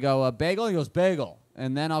 And I go bagel. He goes bagel.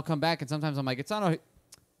 And then I'll come back and sometimes I'm like, it's on a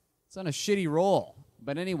shitty roll.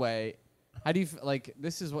 But anyway, how do you like?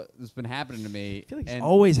 This is what's been happening to me. I feel like it and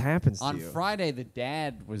always happens to on you. Friday, the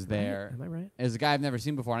dad was there. Am I right? As a guy I've never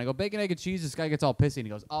seen before. And I go, bacon, egg, and cheese. This guy gets all pissy and he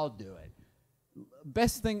goes, I'll do it.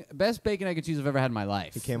 best bacon, egg, and cheese I've ever had in my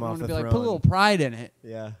life. He came I off wanna the be like, throne. put a little pride in it.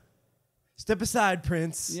 Yeah. Step aside,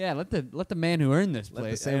 Prince. Yeah, let the man who earned this Let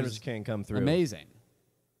place. the sandwich king come through. Amazing.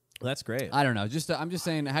 That's great. I don't know. I'm just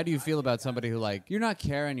saying. How do you feel about somebody who like you're not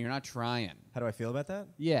caring, you're not trying? How do I feel about that?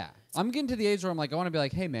 Yeah, I'm getting to the age where I'm like, I want to be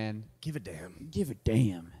like, hey man, Give a damn. give a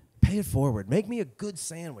damn. Pay it forward. Make me a good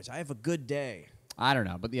sandwich. I have a good day. I don't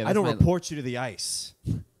know, but yeah, I don't my- report you to the ice.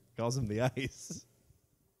 Calls him the ice.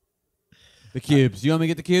 the cubes. You want me to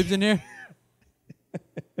get the cubes in here?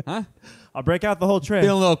 Huh? I'll break out the whole tray.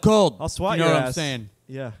 Feeling a little cold. I'll swat you know your what ass. I'm saying?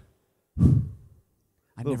 Yeah.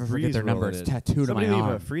 I Little never breeze forget their number. rolling It's in. tattooed Somebody on my leave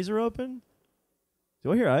arm. a freezer open?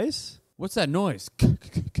 Do I hear ice? What's that noise?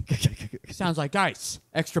 Sounds like ice.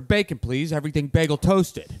 Extra bacon, please. Everything bagel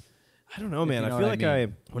toasted. I don't know, man. you know I feel what like I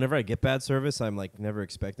mean. whenever I get bad service, I'm like never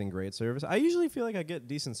expecting great service. I usually feel like I get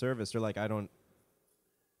decent service, or like I don't.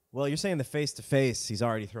 Well, you're saying the face to face, he's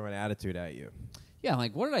already throwing attitude at you. Yeah, I'm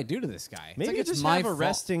like, what did I do to this guy? Maybe it's like you it's just my have a fault.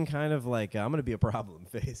 resting kind of like I'm gonna be a problem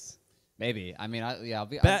face. Maybe. I mean, I'll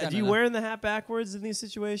be. Do you wearing the hat backwards in these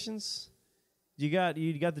situations? You got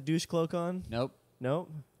the douche cloak on? Nope.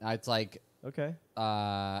 Nope. It's like. Okay.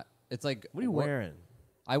 It's like. What are you wearing?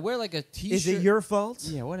 I wear like a t-shirt. Is it your fault?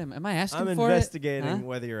 Yeah. What am I asking I'm for? investigating Huh?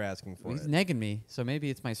 whether you're asking for He's it. negging me, so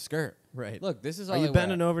maybe it's my skirt. Right. Look, this is Are all you I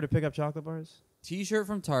bending wear. over to pick up chocolate bars? T-shirt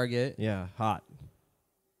from Target. Yeah, hot.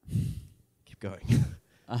 Keep going.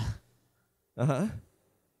 Uh-huh.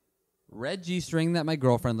 Red G-string that my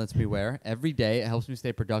girlfriend lets me wear every day. It helps me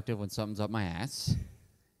stay productive when something's up my ass.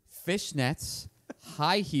 Fishnets,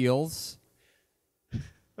 high heels.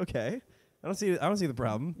 Okay. I don't see the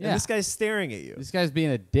problem. Yeah. And this guy's staring at you. This guy's being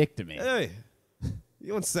a dick to me. Hey,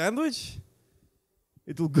 you want sandwich?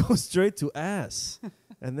 It'll go straight to ass.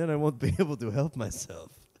 And then I won't be able to help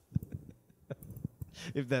myself.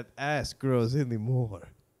 If that ass grows any more.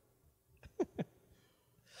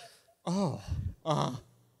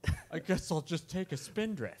 I guess I'll just take a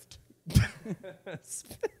spindrift.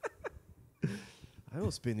 I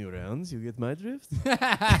will spin you around. You get my drift?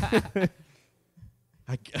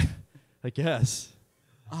 I guess.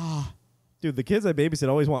 Dude, the kids I babysit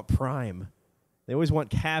always want Prime. They always want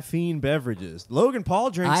caffeine beverages. Logan Paul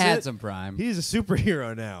drinks I it. had some Prime. He's a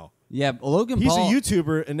superhero now. Yeah, Logan He's Paul. a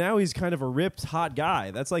YouTuber, and now he's kind of a ripped, hot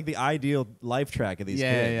guy. That's like the ideal life track of these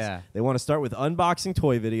Yeah, kids. yeah. They want to start with unboxing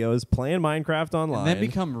toy videos, playing Minecraft online, and then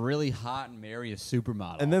become really hot and marry a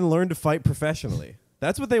supermodel. and then learn to fight professionally.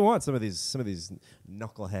 That's what they want. Some of these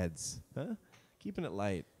knuckleheads, huh? Keeping it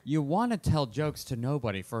light. you want to tell jokes to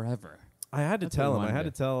nobody forever. I had to That's tell what him. we I had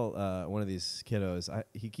wanna to tell one of these kiddos.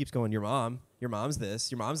 He keeps going, your mom's this,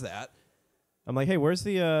 your mom's that. I'm like, hey, where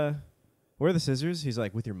are the scissors? He's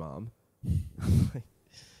like, with your mom.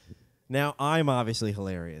 Now, I'm obviously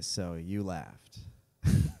hilarious, so you laughed.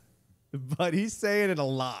 But he's saying it a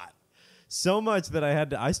lot. So much that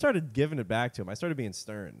I started giving it back to him. I started being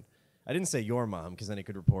stern. I didn't say your mom, because then he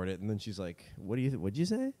could report it. And then she's like, what'd you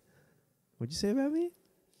say? What'd you say about me?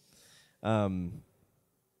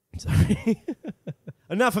 Sorry.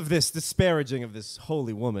 Enough of this disparaging of this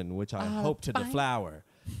holy woman, which I hope to deflower.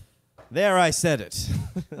 There, I said it.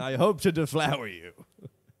 I hope to deflower you.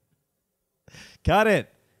 Cut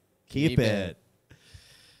it. Keep it.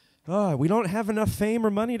 Oh, we don't have enough fame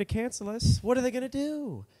or money to cancel us. What are they going to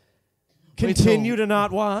do? Continue to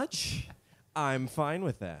not watch? I'm fine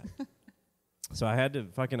with that. So I had to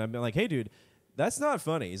I've been like, hey, dude, that's not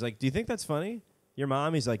funny. He's like, do you think that's funny? Your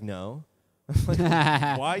mom? He's like, no. I'm like,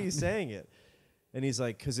 why are you saying it? And he's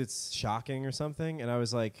like, because it's shocking or something. And I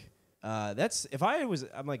was like, I'm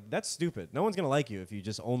like, that's stupid. No one's going to like you if you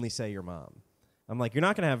just only say your mom. I'm like, you're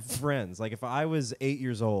not going to have friends. Like, if I was 8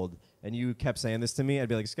 years old and you kept saying this to me, I'd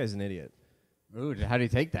be like, this guy's an idiot. Ooh, how do you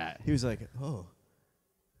take that? He was like, oh,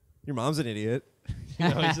 your mom's an idiot. He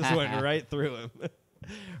just went right through him.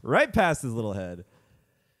 Right past his little head.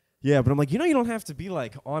 Yeah, but I'm like, you don't have to be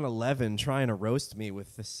like on 11 trying to roast me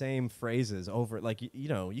with the same phrases over. Like, you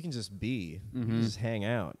can just be. You can just hang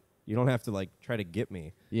out. You don't have to like try to get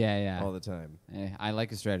me all the time. I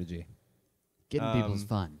like a strategy. Getting people's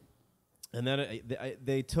fun. And then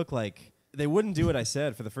they took like, they wouldn't do what I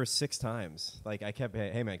said for the first 6 times. Like, I kept,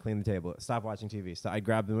 hey man, clean the table. Stop watching TV. I'd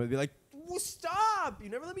grab them and be like, well, stop. You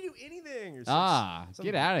never let me do anything. Or some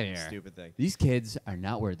get out of here. Stupid thing. These kids are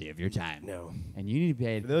not worthy of your time. No. And you need to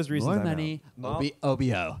pay For those reasons, more I'm money. out.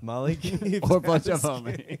 OBO. Molly keeps Or bunch of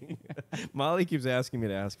asking- Molly keeps asking me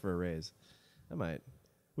to ask for a raise. I might.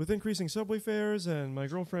 With increasing subway fares and my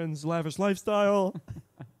girlfriend's lavish lifestyle,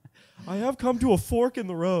 I have come to a fork in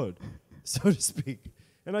the road, so to speak.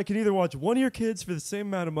 And I can either watch one of your kids for the same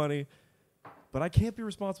amount of money but I can't be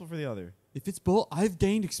responsible for the other. If it's bull, I've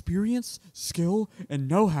gained experience, skill, and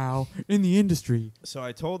know-how in the industry. So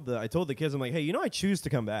I told the kids, I'm like, hey, I choose to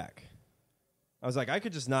come back. I was like, I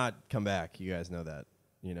could just not come back. You guys know that.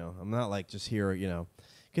 I'm not like just here,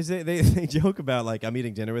 because they joke about like I'm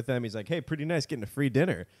eating dinner with them. He's like, hey, pretty nice getting a free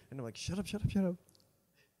dinner. And I'm like, shut up.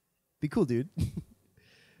 Be cool, dude.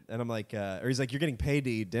 And I'm like, or he's like, you're getting paid to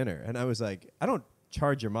eat dinner. And I was like, I don't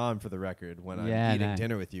charge your mom for the record when I'm eating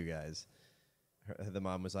dinner with you guys. The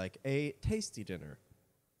mom was like, a tasty dinner.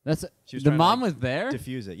 She was the mom was there?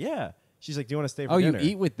 Diffuse it. Yeah. She's like, do you want to stay for dinner? Oh, you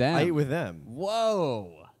eat with them? I eat with them.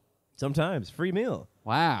 Whoa. Sometimes. Free meal.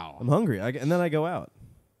 Wow. I'm hungry. And then I go out.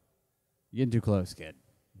 You're getting too close, kid.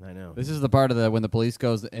 I know. This is the part of when the police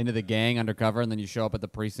goes into the gang undercover and then you show up at the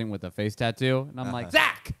precinct with a face tattoo. And I'm like,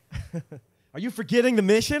 Zach! Are you forgetting the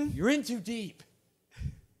mission? You're in too deep.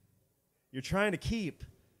 You're trying to keep.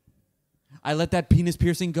 I let that penis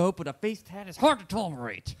piercing go, but a face tat is hard to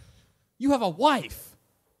tolerate. You have a wife.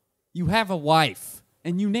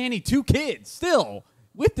 And you nanny 2 kids still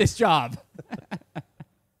with this job.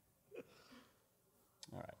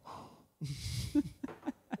 All right.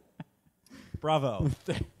 Bravo.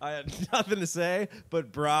 I had nothing to say,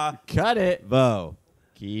 but Cut it. Vo.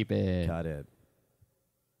 Keep it. Cut it.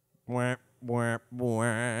 Wah, wah,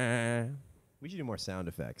 wah. We should do more sound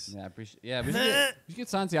effects. Yeah, I appreciate. Yeah, we should get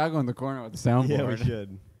Santiago in the corner with the soundboard. Yeah, we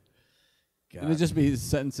should. It would just be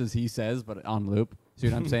sentences he says, but on loop. See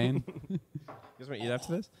what I'm saying? You guys want to eat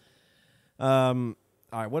after this? All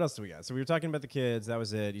right, what else do we got? So we were talking about the kids. That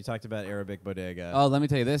was it. You talked about Arabic bodega. Oh, let me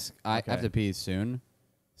tell you this. I have to pee soon,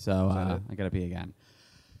 so I got to pee again.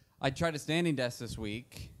 I tried a standing desk this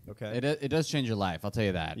week. Okay. It does change your life. I'll tell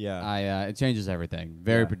you that. Yeah. It changes everything.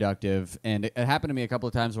 Very productive. And it happened to me a couple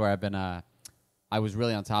of times where I've been I was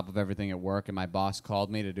really on top of everything at work, and my boss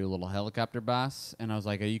called me to do a little helicopter boss, and I was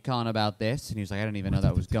like, are you calling about this? And he was like, I didn't even know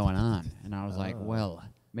that was going on. And I was like, well,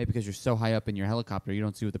 maybe because you're so high up in your helicopter, you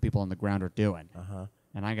don't see what the people on the ground are doing. Uh-huh.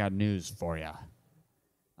 And I got news for you.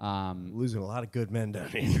 Losing a lot of good men down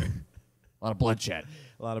here. A lot of bloodshed.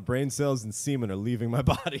 A lot of brain cells and semen are leaving my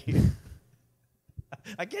body.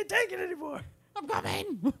 I can't take it anymore. I'm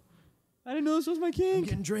coming. I didn't know this was my king. I'm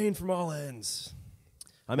getting drained from all ends.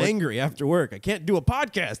 I'm angry after work. I can't do a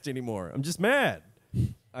podcast anymore. I'm just mad.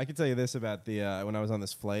 I can tell you this about the when I was on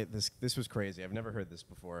this flight. This was crazy. I've never heard this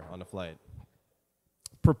before on a flight.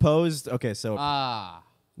 Proposed. Okay, so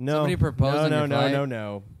no. Somebody proposed on your flight?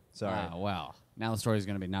 No. Sorry. Well, now the story's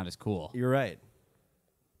going to be not as cool. You're right.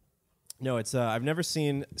 No, it's I've never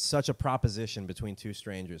seen such a proposition between 2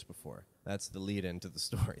 strangers before. That's the lead into the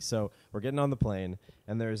story. So we're getting on the plane,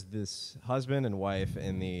 and there's this husband and wife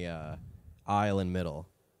in the aisle in middle.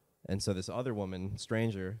 And so this other woman,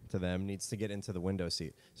 stranger to them, needs to get into the window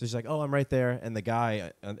seat. So she's like, oh, I'm right there. And the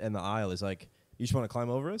guy in the aisle is like, you just want to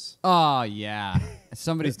climb over us? Oh, yeah.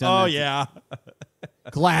 Somebody's done that. Oh, yeah.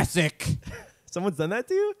 Classic. Someone's done that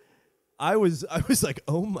to you? I was like,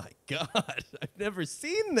 oh, my God. I've never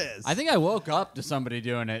seen this. I think I woke up to somebody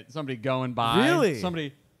doing it. Somebody going by. Really?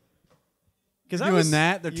 Somebody doing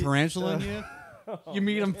that. They're tarantulaing you. You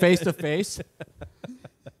meet them face to face.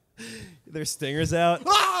 Their stingers out.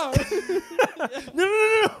 Ah!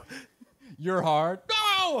 No. You're hard.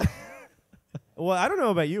 No! Well, I don't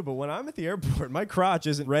know about you, but when I'm at the airport, my crotch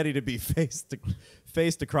isn't ready to be face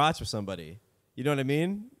to crotch with somebody. You know what I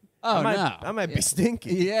mean? Oh, I might be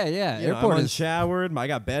stinky. Yeah. Airport I'm unshowered. I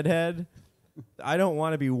got bedhead. I don't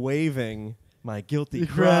want to be waving my guilty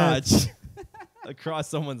crotch across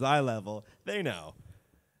someone's eye level. They know.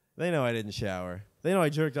 They know I didn't shower. They know I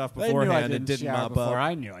jerked off beforehand and didn't mop up.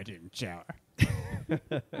 I knew I didn't shower.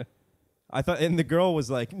 I thought, and the girl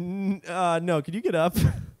was like, "No, could you get up?"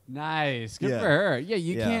 Nice, good for her. Yeah,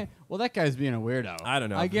 you Yeah. can't. Well, that guy's being a weirdo. I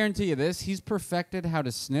don't know. I guarantee you this: he's perfected how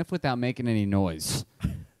to sniff without making any noise.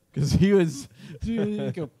 Because he was.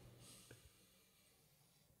 He's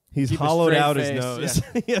Keep a hollowed straight out his face, nose.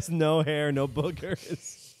 He has no hair, no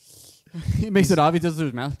boogers. He makes it obvious. Does it to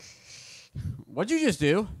his mouth. What'd you just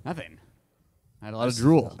do? Nothing. I had a lot of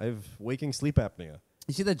drool. I have waking sleep apnea.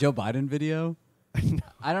 You see that Joe Biden video?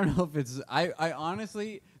 I don't know if it's. I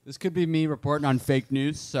honestly, this could be me reporting on fake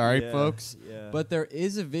news. Sorry, folks. Yeah. But there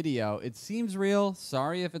is a video. It seems real.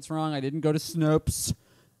 Sorry if it's wrong. I didn't go to Snopes.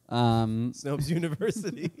 Snopes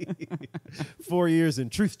University. 4 years in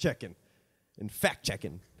truth checking and fact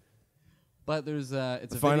checking. But there's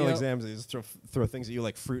it's the a final video. exams. They just throw things at you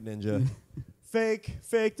like Fruit Ninja. Fake,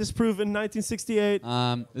 disproven, 1968.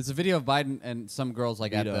 It's a video of Biden and some girls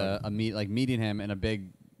like at a meeting him in a big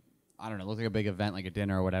I don't know, looked like a big event, like a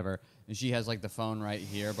dinner or whatever. And she has like the phone right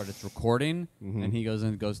here, but it's recording. And he goes in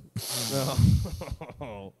and goes,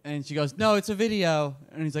 and she goes, no, it's a video.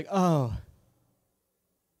 And he's like, oh.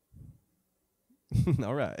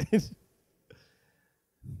 All right.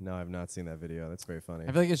 No, I've not seen that video. That's very funny.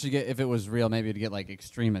 I feel like it should get, if it was real, maybe it'd get like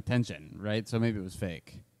extreme attention, right? So maybe it was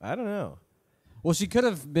fake. I don't know. Well, she could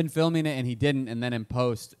have been filming it and he didn't, and then in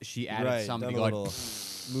post she added something done a going. little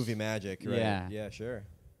movie magic, right? Yeah. Yeah, sure.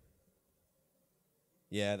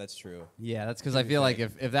 Yeah, that's true. Yeah, that's because I feel like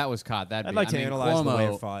if that was caught, that'd I'd be. like to analyze Cuomo, the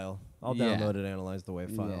WAV file. I'll download it, analyze the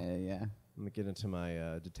WAV file. Yeah. Let me get into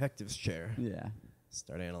my detective's chair. Yeah.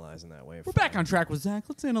 Start analyzing that WAV We're file. back on track with Zach.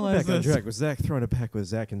 Let's analyze Back on this. track with Zach, throwing it back with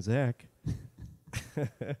Zach and Zach. Zach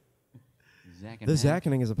and The Zach.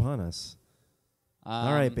 Zackening is upon us.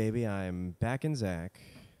 All right, baby, I'm back in Zach.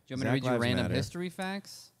 Do you want me to read you random history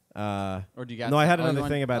facts? Or do you got? No, I had another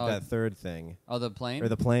thing about that third thing. Oh, the plane. Or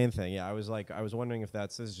the plane thing. Yeah, I was wondering if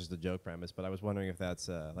this is just a joke premise, but I was wondering if that's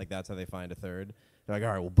that's how they find a third. They're like,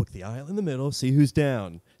 all right, we'll book the aisle in the middle, see who's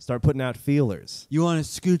down, start putting out feelers. You want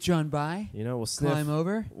to scooch on by? You know, we'll sniff. Climb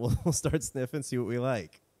over. We'll start sniffing, see what we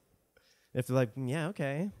like. If they're like, yeah,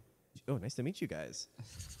 okay. Oh, nice to meet you guys.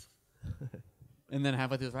 And then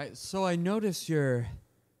halfway through, right? So I notice you're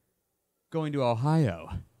going to Ohio.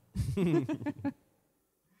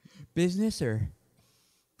 Business or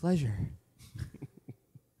pleasure?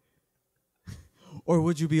 Or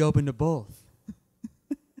would you be open to both?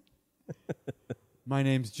 My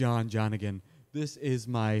name's John Johnigan. This is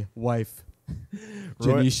my wife,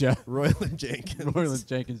 Janisha. Royland Jenkins. Royland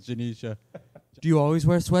Jenkins, Janisha. Do you always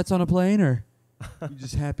wear sweats on a plane, or you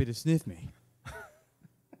just happy to sniff me?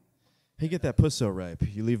 Hey, get that puss so ripe.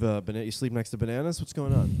 You leave you sleep next to bananas? What's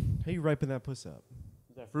going on? How you ripen that puss up?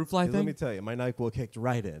 Is that fruit fly Let thing? me tell you, my NyQuil kicked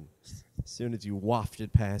right in as soon as you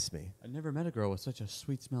wafted past me. I never met a girl with such a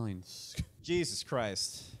sweet-smelling... Jesus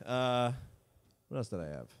Christ. What else did I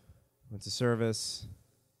have? Went to service.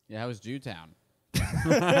 Yeah, how was Jewtown?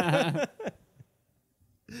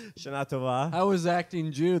 Shana Tova. How was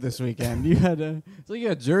acting Jew this weekend? You had it's like you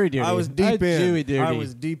had jury duty. I was deep in. Jewy duty. I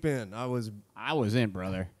was deep in. I was in,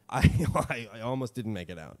 brother. I almost didn't make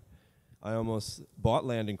it out. I almost bought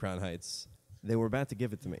land in Crown Heights. They were about to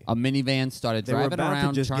give it to me. A minivan started They were driving about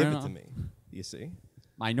around. to just give it trying to me. You see?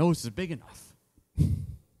 My nose is big enough.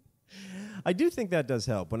 I do think that does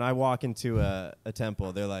help. When I walk into a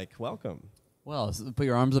temple, they're like, welcome. Well, put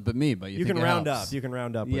your arms up at me, but you think can it round helps. up. You can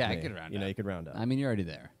round up with Yeah, me. I can round You know, up. you can round up. I mean, you're already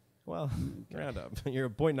there. Well, round up. You're a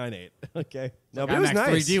 .98. Okay. No, but I'm it was at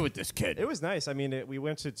nice. 3D with this kid. It was nice. I mean, we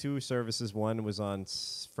went to 2 services. One was on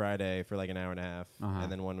Friday for like an hour and a half,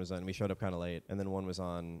 and then one was on. We showed up kind of late, and then one was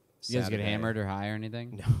on. You guys get Saturday. hammered or high or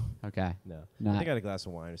anything? No, Okay. no. Not- I think I had a glass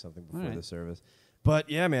of wine or something before Alright. the service. But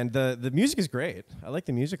yeah, man, the music is great. I like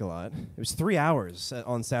the music a lot. It was 3 hours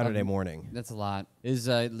on Saturday morning. That's a lot. Is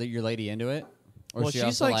your lady into it? Or Well, is she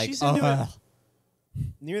she's also like- she's into it. "Ugh."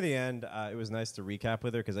 Near the end, it was nice to recap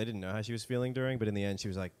with her because I didn't know how she was feeling during. But in the end, she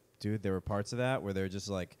was like, "Dude, there were parts of that where they're just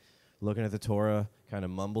like looking at the Torah, kind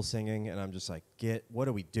of mumble singing, and I'm just like, what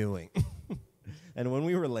are we doing?" And when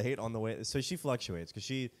we were late on the way, so she fluctuates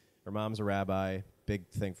because her mom's a rabbi, big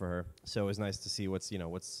thing for her. So it was nice to see what's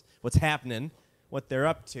happening, what they're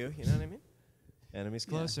up to. You know what I mean? Enemies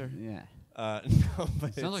closer. Yeah. No,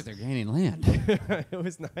 but Sounds like they're gaining land. it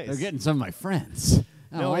was nice. They're getting some of my friends.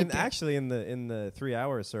 No, like and actually, in the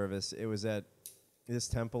 3-hour service, it was at this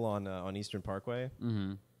temple on Eastern Parkway,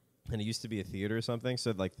 and it used to be a theater or something.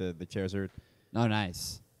 So like the chairs are, Oh,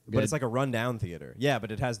 nice. but it's like a rundown theater. Yeah,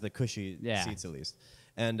 but it has the cushy seats at least.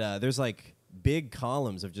 And there's like big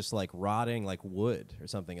columns of just like rotting like wood or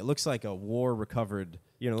something. It looks like a war recovered.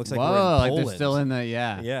 You know, it looks like we're in Whoa, like Poland. they're still in the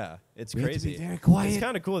Yeah, it's We have to crazy. be very quiet. It's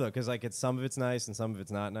kind of cool though, because like some of it's nice and some of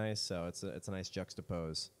it's not nice. So it's a nice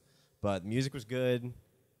juxtapose. But music was good.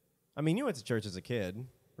 I mean, you went to church as a kid,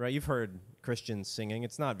 right? You've heard Christians singing.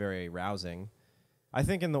 It's not very rousing. I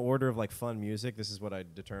think in the order of like fun music, this is what I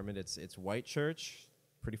determined. It's white church,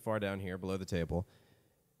 pretty far down here below the table.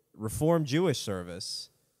 Reformed Jewish service,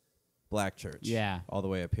 black church. Yeah. All the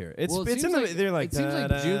way up here. It's Well, it it's in seems the like- they're like it seems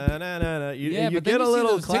like Jew- You but get then a you see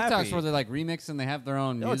little those TikToks clappy. where they like remix and they have their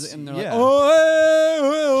own No, music it's- and they're yeah. like,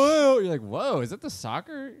 oh, you're like, whoa, is that the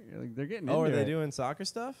soccer? You're like, they're getting Oh, are into they it. doing soccer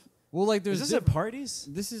stuff? Well, like there's Is this at parties?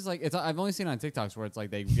 This is like I've only seen it on TikToks where it's like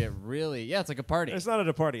they get really it's like a party. It's not at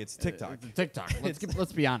a party. It's TikTok. It's TikTok.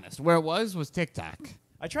 Let's be honest. Where it was TikTok.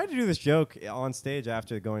 I tried to do this joke on stage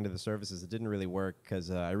after going to the services. It didn't really work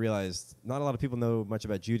because I realized not a lot of people know much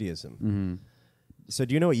about Judaism. Mm-hmm. So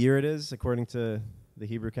do you know what year it is according to the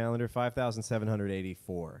Hebrew calendar,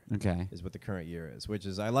 5,784. Okay. Is what the current year is, which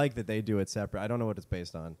is, I like that they do it separate. I don't know what it's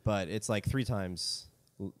based on, but it's like 3 times,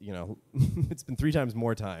 it's been 3 times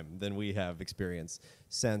more time than we have experienced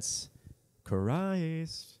since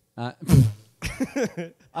Christ. I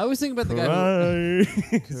was thinking about the guy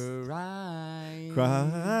who... Christ.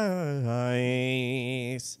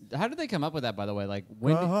 How did they come up with that, by the way? Like,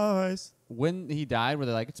 when he died, were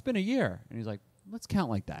they like, it's been a year? And he's like, let's count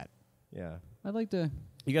like that. Yeah. I'd like to...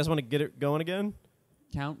 You guys want to get it going again?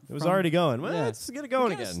 Count. It was already going. Well, yeah. let's get it going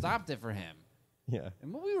we again. Stopped it for him. Yeah.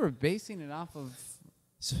 And what we were basing it off of...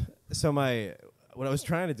 So what I was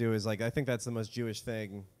trying to do is, like, I think that's the most Jewish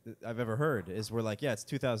thing that I've ever heard, is we're like, yeah, it's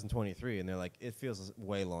 2023, and they're like, it feels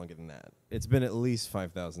way longer than that. It's been at least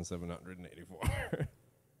 5,784.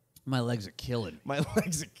 My legs are killing. My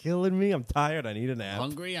legs are killing me. I'm tired. I need a nap.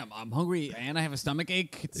 Hungry. I'm hungry, and I have a stomach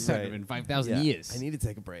ache. It's been 5,000 years. I need to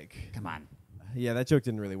take a break. Come on. Yeah, that joke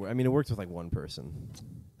didn't really work. I mean, it worked with like one person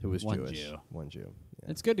who was Jewish. One Jew.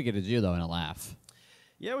 Yeah. It's good to get a Jew, though, and a laugh.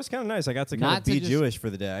 Yeah, it was kind of nice. I got to kind of be Jewish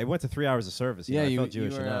for the day. I went to 3 hours of service. Yeah, I felt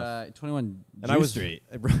Jewish you were, enough. 21 and Jew I was Street.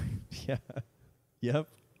 Yeah. Yep.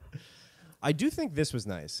 I do think this was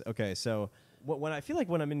nice. Okay, so when I feel like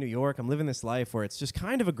when I'm in New York, I'm living this life where it's just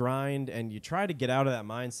kind of a grind, and you try to get out of that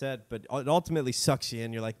mindset, but it ultimately sucks you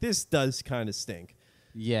in. You're like, this does kind of stink.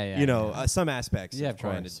 Yeah. Some aspects. Yeah, of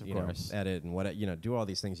trying course, to edit and do all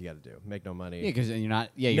these things you got to do. Make no money. Yeah, because you're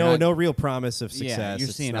not. Yeah, you're no real promise of success. Yeah, you're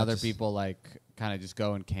seeing other people like kind of just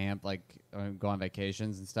go and camp, like go on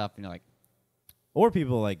vacations and stuff, and you're like, or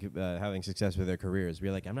people like having success with their careers.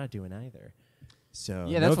 We're like, I'm not doing either. So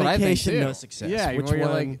yeah, that's no what vacation, I think too. no success. Yeah, which where you're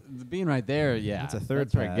one? like being right there. Yeah, it's a third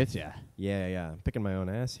that's where path. it gets you. Yeah. I'm picking my own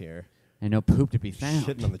ass here. And no poop to be found.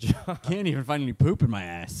 Shitting on the job. Can't even find any poop in my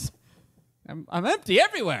ass. I'm empty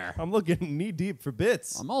everywhere. I'm looking knee deep for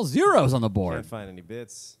bits. I'm all zeros on the board. Can't find any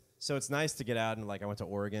bits. So it's nice to get out and I went to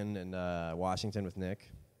Oregon and Washington with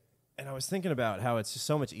Nick, and I was thinking about how it's just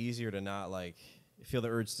so much easier to not feel the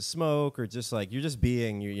urge to smoke, or just you're just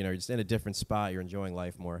being you're just in a different spot. You're enjoying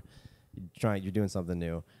life more. You're doing something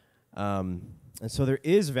new. And so there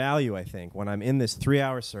is value, I think, when I'm in this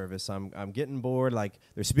 3-hour service. I'm getting bored. Like,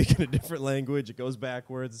 they're speaking a different language. It goes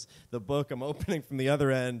backwards. The book I'm opening from the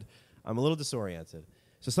other end. I'm a little disoriented.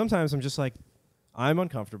 So sometimes I'm just like, I'm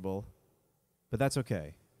uncomfortable, but that's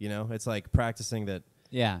okay. It's like practicing that.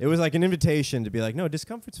 Yeah. It was like an invitation to be like, no,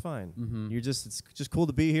 discomfort's fine. Mm-hmm. It's just cool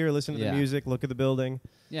to be here, listen to the music, look at the building.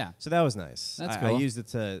 Yeah. So that was nice. That's I cool. used it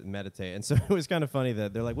to meditate. And so it was kind of funny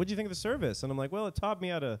that they're like, what'd you think of the service? And I'm like, well, it taught me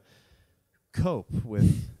how to cope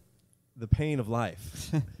with the pain of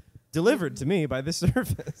life. Delivered to me by this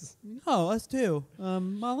service. Oh, us too.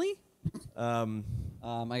 Molly? I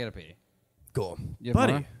gotta pee. Cool.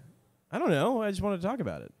 Buddy. More? I don't know. I just wanted to talk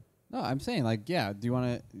about it. No, I'm saying, do you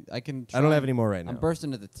want to... I can try. I don't have any more right now. I'm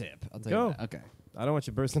bursting at the tip. I'll tell you that. Okay. I don't want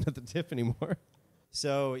you bursting at the tip anymore.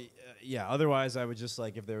 So, otherwise I would just,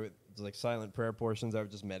 if there were, silent prayer portions, I would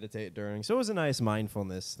just meditate during. So it was a nice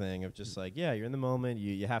mindfulness thing of just, you're in the moment.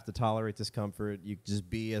 You have to tolerate discomfort. You just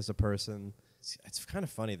be as a person. It's kind of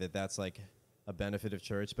funny that that's, a benefit of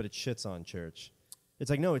church, but it shits on church. It's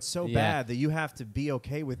no, it's so bad that you have to be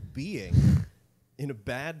okay with being in a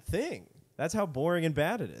bad thing. That's how boring and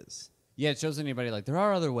bad it is. Yeah, it shows anybody there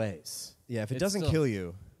are other ways. Yeah, if it doesn't kill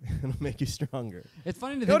you, it'll make you stronger. It's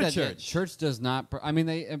funny to Go think to that church does not...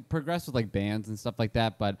 they progress with bands and stuff like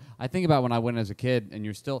that, but I think about when I went as a kid, and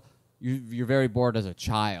you're very bored as a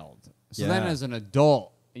child. So then as an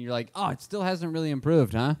adult, and you're like, oh, it still hasn't really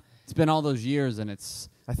improved, huh? It's been all those years, and it's...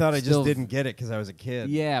 I thought I just didn't get it because I was a kid.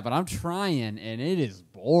 Yeah, but I'm trying, and it is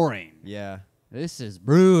boring. Yeah. This is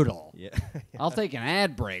brutal. Yeah. I'll take an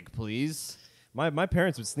ad break, please. My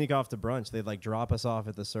parents would sneak off to brunch. They'd drop us off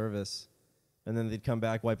at the service, and then they'd come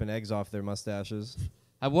back wiping eggs off their mustaches.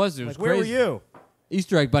 It was crazy. Where were you?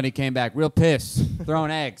 Easter egg bunny came back real pissed,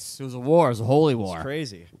 throwing eggs. It was a war. It was a holy war. It's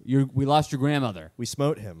crazy. We lost your grandmother. We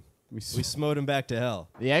smote him. We smote him back to hell.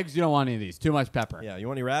 The eggs, you don't want any of these. Too much pepper. Yeah, you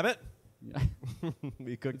want any rabbit?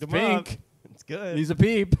 We cooked It's them pink. up. It's good. He's a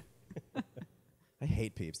peep. I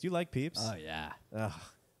hate Peeps. Do you like Peeps? Oh, yeah. Ugh.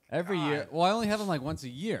 Every year. Well, I only have them once a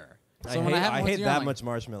year. So I hate that much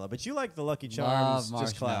marshmallow. But you like the Lucky Charms, Love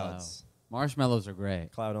just clouds. Marshmallows are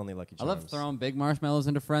great. Cloud only Lucky Charms. I love throwing big marshmallows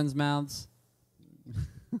into friends' mouths.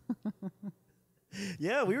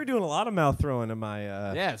 Yeah, we were doing a lot of mouth throwing in my...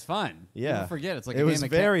 yeah, it's fun. Yeah. People forget. It's like it a was game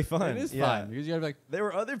of very fun. It is fun. Because you gotta be there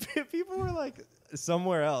were other people who were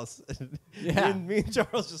somewhere else. Yeah. And me and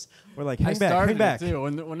Charles just were hang back, started hang back. It too.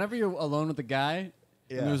 Whenever you're alone with the guy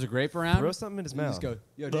and there's a grape around, throw something in his you mouth. just go,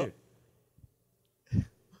 yo, dude.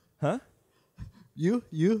 Huh? You.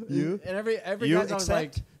 And every You guy's always like,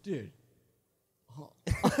 accept? dude.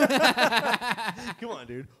 Come on,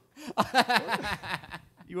 dude.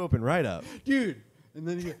 You open right up. Dude. And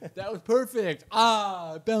then you go, that was perfect.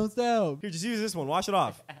 It bounced out. Here, just use this one. Wash it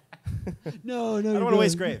off. No. I don't want to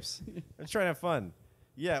waste grapes. I'm just trying to have fun.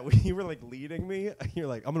 Yeah, you were like leading me. You're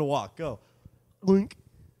like, I'm gonna walk. Go. Blink.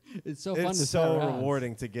 It's so fun to It's start so rounds.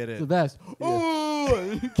 rewarding to get It's it. the best.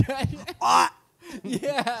 Yeah.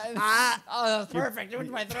 Yeah. Oh, that was perfect. It went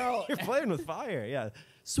to my throat. You're playing with fire. Yeah.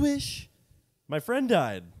 Swish. My friend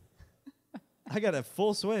died. I got a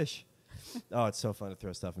full swish. Oh, it's so fun to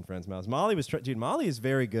throw stuff in friends' mouths. Molly was dude. Molly is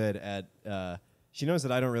very good at. She knows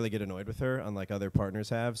that I don't really get annoyed with her, unlike other partners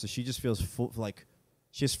have. So she just feels full, like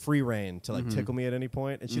she has free reign to like tickle me at any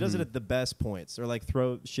point, and she does it at the best points, or like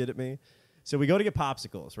throw shit at me. So we go to get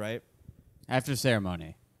popsicles, right? After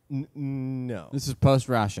ceremony. No, This is post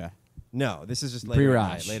Russia. no. This is just later at night.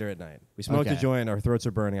 Pre-Raj. Later at night, we smoked a Okay. joint. Our throats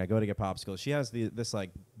are burning. I go to get popsicles. She has this like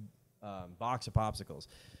box of popsicles.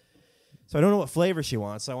 So I don't know what flavor she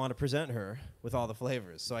wants, so I want to present her with all the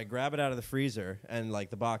flavors. So I grab it out of the freezer, and like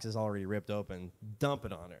the box is already ripped open. Dump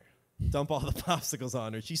it on her. Dump all the popsicles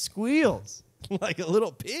on her. She squeals like a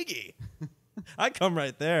little piggy. I come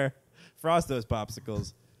right there. Frost those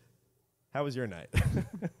popsicles. How was your night?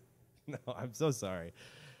 No, I'm so sorry.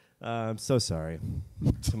 I'm so sorry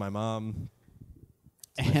to my mom,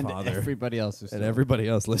 And father. everybody else is and everybody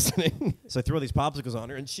else listening. So I throw these popsicles on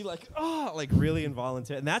her, and she like really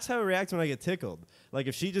involuntary. And that's how I react when I get tickled. Like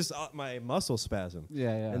if she just my muscle spasm.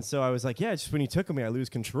 Yeah. And so I was like, yeah, just when you tickle me, I lose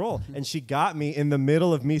control. And she got me in the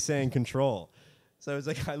middle of me saying control. So I was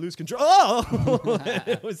like, I lose control. Oh,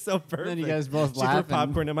 it was so perfect. then you guys both she put laughing.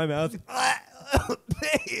 popcorn in my mouth.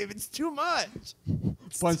 Babe, it's too much.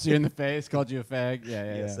 Punched you in the face, called you a fag.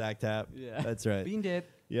 Yeah. Sack tap. Yeah. That's right. Bean dip.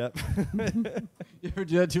 Yep. You ever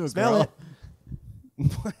do that to a Smell girl? it. You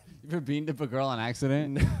ever bean dip a girl on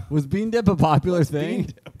accident? Was bean dip a popular thing? Bean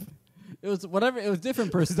dip? It was whatever. It was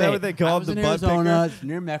different per state. Is that what they call I it, was the in butt Arizona, picker? it's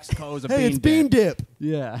near Mexico. It was a Hey, bean it's dip. bean dip.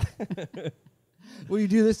 Yeah. Well, you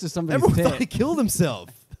do this to somebody's Everyone tit. thought he killed himself.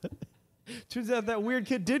 Turns out that weird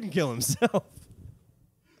kid didn't kill himself.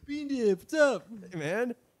 Bean dip. What's up? Hey,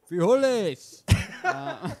 man. Frijoles.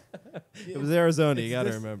 It was Arizona. You got to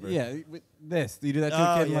This- remember. Yeah. This. You do that to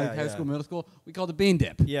a kid in yeah, like high yeah. school, middle school. We called it bean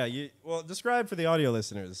dip. Yeah. Well, describe for the audio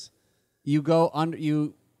listeners. You go under.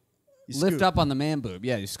 You lift scoop. up on the man boob.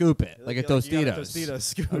 Yeah, you scoop it like a You got Tostitos. Tostitos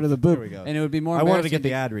scoop. Under the boob. There we go. And it would be more I wanted to embarrassing get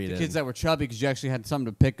the ad read to in. kids that were chubby because you actually had something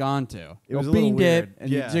to pick onto. It was Go a little bean dip, weird. and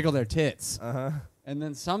Yeah. you jiggle their tits. Uh-huh. And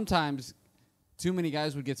then sometimes too many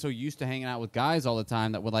guys would get so used to hanging out with guys all the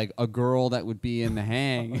time that with like a girl that would be in the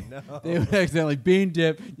hang, they would accidentally bean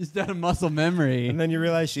dip just out of muscle memory. And then you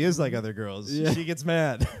realize she is like other girls. Yeah. She gets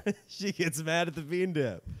mad. She gets mad at the bean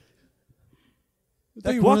dip.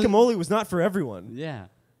 That you wanna- guacamole was not for everyone. Yeah.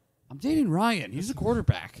 I'm dating Ryan. He's a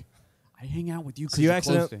quarterback. I hang out with you because So you you're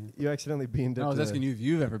close to him. accidentally bean dipped. No, I was a- asking you if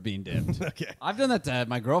you've ever bean dipped. Okay. I've done that to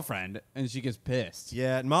my girlfriend, and she gets pissed.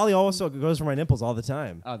 Yeah, and Molly also goes for my nipples all the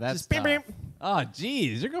time. Oh, that's Just beep, tough. beep. Oh,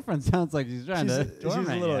 geez. Your girlfriend sounds like she's trying to She's a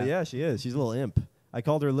torment little, you. yeah, she is. She's a little imp. I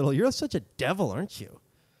called her a little. You're such a devil, aren't you?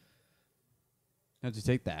 How'd you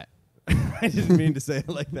take that? I didn't mean to say it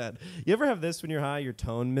like that. You ever have this when you're high? Your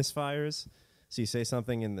tone misfires, so you say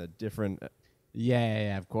something in the different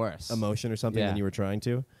Yeah, of course. emotion or something Yeah. than you were trying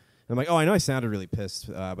to. And I'm like, oh, I know I sounded really pissed,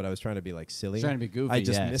 but I was trying to be like silly. Trying to be goofy, I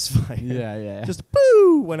just yes. misfired. Yeah. Just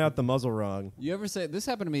boo, went out the muzzle wrong. You ever say this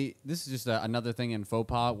happened to me? This is just another thing in faux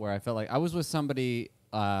pas where I felt like I was with somebody,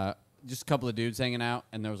 just a couple of dudes hanging out,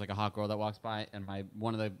 and there was like a hot girl that walks by, and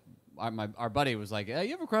our buddy was like, "Hey,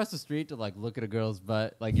 you ever cross the street to like look at a girl's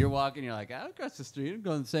butt? Like you're walking, you're like, I'll cross the street. I'm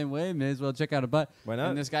going the same way. May as well check out a butt. Why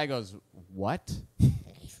not? And this guy goes, "What?"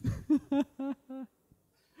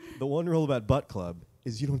 The one rule about butt club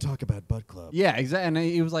is you don't talk about butt club. Yeah, exactly. And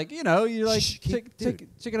he was like, you know, you're like Shh, dude.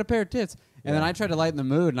 checking a pair of tits. And then Yeah. I tried to lighten the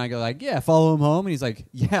mood, and I go like, yeah, follow him home. And he's like,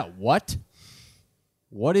 yeah, what?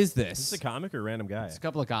 What is this? Is this a comic or a random guy? It's a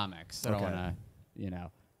couple of comics. I don't Okay. want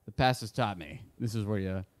to, the past has taught me. This is where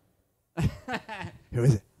you. Who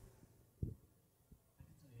is it?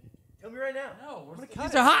 Tell me right now. No, cut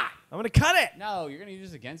these are hot. I'm gonna cut it. No, you're gonna use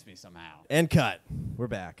this against me somehow. And cut. We're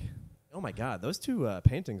back. Oh my God, those two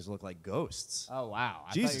paintings look like ghosts. Oh wow!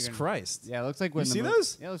 Jesus Christ. Yeah, it looks like when You the see mo-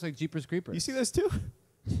 those? Yeah, it looks like Jeepers Creepers. You see those too?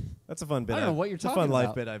 That's a fun bit. I don't know what you're it's a talking fun life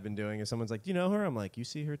about. bit I've been doing. If someone's like, "Do you know her?" I'm like, "You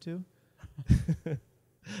see her too?"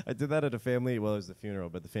 I did that at a family. Well, it was the funeral,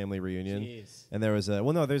 but the family reunion. Jeez. And there was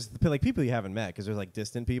there's like people you haven't met because there's like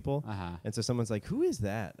distant people. Uh-huh. And so someone's like, "Who is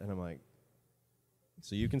that?" And I'm like,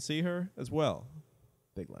 "So you can see her as well."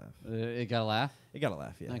 Big laugh. It got a laugh? It got a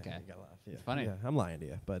laugh, yeah. Okay. It got a laugh, yeah. It's funny. Yeah, I'm lying to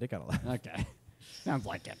you, but it got a laugh. Okay. Sounds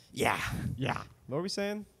like it. Yeah. Yeah. What were we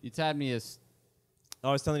saying? You tabbed me as... Oh,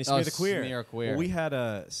 I was telling you, Smear the Queer. Smear Queer. Well, we had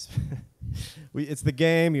a... it's the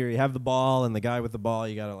game. You have the ball, and the guy with the ball,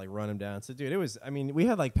 you got to, like, run him down. So, dude, it was... I mean, we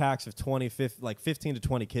had, like, packs of 15 to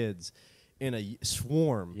 20 kids in a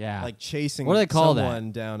swarm. Yeah. Like, chasing What do they call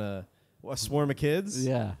someone down a swarm of kids.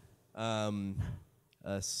 Yeah. I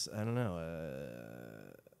don't know,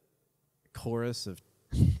 a chorus of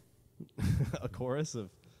a chorus of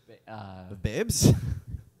babes.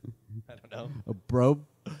 I don't know. A brobe.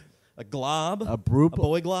 A glob. A broop. A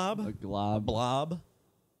boy glob. A glob. A blob.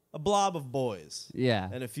 A blob of boys. Yeah.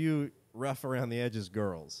 And a few rough around the edges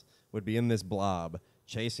girls would be in this blob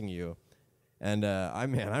chasing you. And I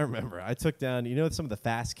remember I took down, some of the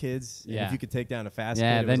fast kids. Yeah. If you could take down a fast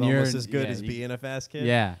Yeah, kid, it then was you're- almost as good yeah, as being a fast kid.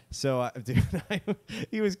 Yeah. So, dude,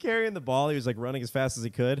 he was carrying the ball. He was like running as fast as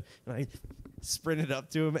he could, and I sprinted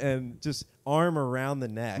up to him and just arm around the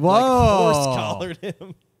neck, Whoa. like horse collared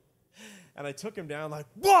him, and I took him down like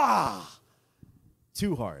wah,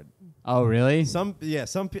 too hard. Oh, really?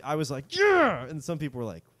 I was like yeah, and some people were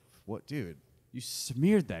like, "What, dude? You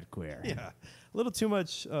smeared that queer. Yeah, a little too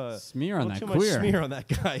much Smear on a that little too queer. much smear on that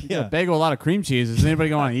guy. You Yeah, got a bagel with a lot of cream cheese. Is anybody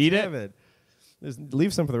going to eat Damn it? Just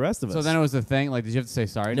leave some for the rest of us. So then it was the thing. Like, did you have to say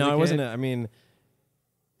sorry? to no, the it kid? wasn't. I mean,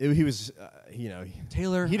 he was,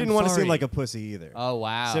 Taylor. he didn't I'm want to seem sorry. like a pussy either. Oh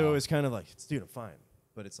wow. So it was kind of like, dude, I'm fine.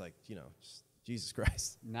 But it's like, just, Jesus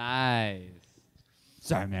Christ. nice.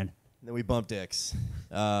 Sorry, man. And then we bumped dicks.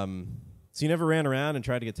 So you never ran around and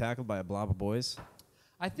tried to get tackled by a blob of boys?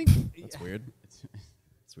 I think That's weird.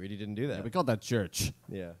 It's weird you didn't do Yeah, that. we called that church.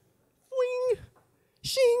 Yeah. Wing!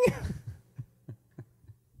 Shing!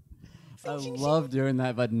 I love doing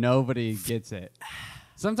that, but nobody gets it.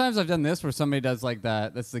 Sometimes I've done this where somebody does like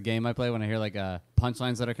that. That's the game I play when I hear like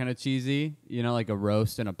punchlines that are kind of cheesy, like a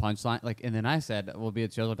roast and a punchline. Like, and then I said, we'll be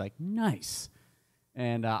at shows, like, nice.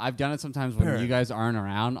 And I've done it sometimes when Burn. you guys aren't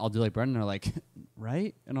around. I'll do like Brendan, and they're like,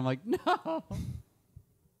 right? And I'm like, no.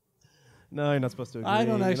 No, you're not supposed to agree. I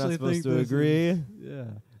don't actually You're not think supposed to this agree. Yeah.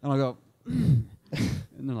 And I'll go, and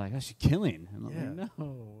they're like, oh, she's killing. And I'm Yeah. like,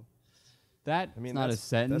 no. That's not a that's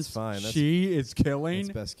sentence. fine. That's- She is killing.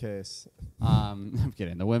 That's best case. I'm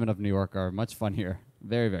kidding. The women of New York are much funnier.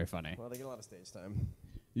 Very, very funny. Well, they get a lot of stage time.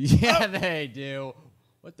 Yeah, they do.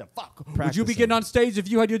 What the fuck? Would you be Practicing. getting on stage if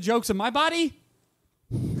you had your jokes in my body?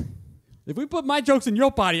 If we put my jokes in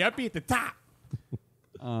your body, I'd be at the top.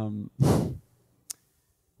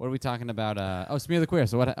 What are we talking about? Smear the Queer.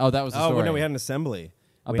 So what? Oh, that was the story. Oh, no, we had an assembly.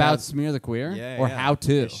 We about had- Smear the Queer? Yeah, Or yeah. how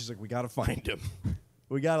to? Yeah, she's like, we got to find him.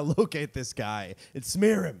 We got to locate this guy and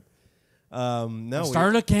smear him. No,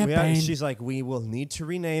 Started a campaign. She's like, we will need to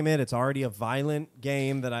rename it. It's already a violent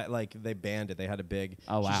game that they banned it. They had a big.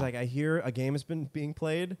 Oh, wow. She's like, I hear a game has been being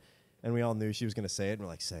played, and we all knew she was gonna say it. And we're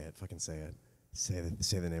like, say it, fucking say it, say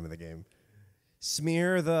the name of the game.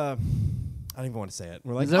 Smear the. I don't even want to say it.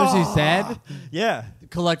 We're like, Is that what she said? Yeah.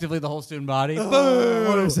 Collectively, the whole student body.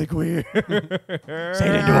 What is it queer? Say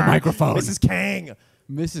it into a microphone. Mrs. Kang.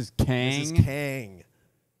 Mrs. Kang. Mrs. Kang.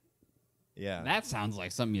 Yeah. That sounds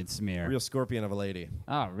like something you'd smear. Real scorpion of a lady.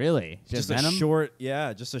 Oh, really? Just venom?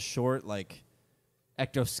 just a short, like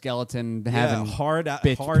Ectoskeleton having hard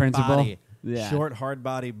bitch principle. body. Yeah. Short, hard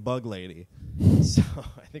body bug lady. So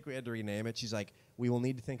I think we had to rename it. She's like, we will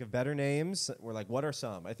need to think of better names. We're like, what are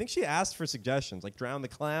some? I think she asked for suggestions, like Drown the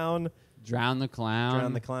Clown. Drown the Clown.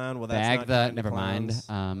 Drown the Clown. Well, that's Bag not the. kind of Never mind.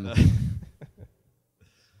 clowns.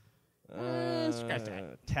 Scratch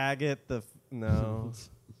that. Tag it the. No.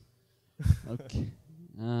 Okay.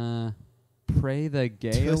 Pray the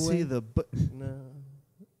gay Pussy away. the. No.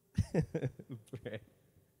 Pray.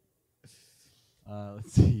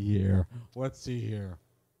 Let's see here. Let's see here.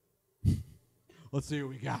 Let's see what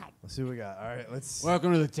we got. Let's see what we got. All right, let's.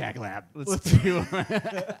 Welcome to the Tech Lab. Let's see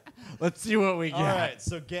what, let's see what we got. All right,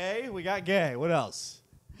 so gay. We got gay. What else?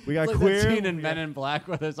 We got Like queer. the scene in we Men got- in Black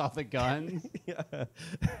where there's all the guns. Yeah.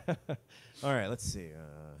 All right, let's see.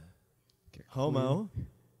 Homo.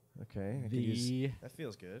 Okay. I could use- that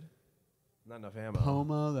feels good. Not enough ammo.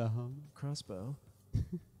 Homo the homo. Crossbow.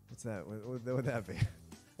 What's that? What would that be?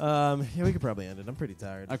 Yeah, we could probably end it. I'm pretty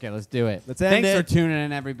tired. Okay, let's do it. Let's end Thanks it. for tuning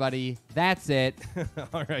in, everybody. That's it.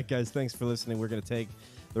 All right, guys. Thanks for listening. We're going to take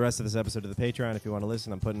the rest of this episode to the Patreon. If you want to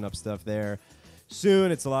listen, I'm putting up stuff there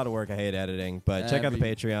soon. It's a lot of work. I hate editing. But check out the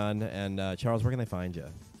Patreon. And Charles, where can they find you?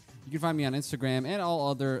 You can find me on Instagram and all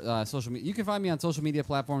other social media. You can find me on social media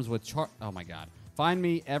platforms with oh my God. Find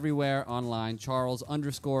me everywhere online,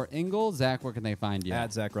 Charles_Ingle. Zach, where can they find you?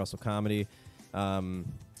 At Zach Russell Comedy.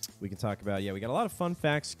 We can talk about, we got a lot of fun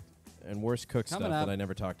facts and worse cook Coming stuff up. that I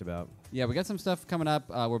never talked about. Yeah, we got some stuff coming up.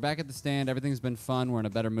 We're back at the stand. Everything's been fun. We're in a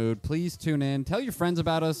better mood. Please tune in. Tell your friends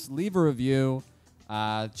about us. Leave a review.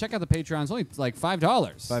 Check out the Patreon. It's only like $5.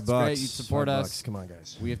 $5. It's great. You support $5. us. Come on,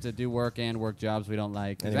 guys. We have to do work and work jobs we don't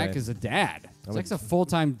like. Anyway. Zach is a dad. I'm Zach's a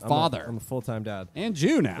full-time father. I'm a full-time dad. And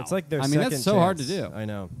Jew now. It's like their I mean, second that's so hard to chance. do. I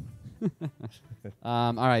know.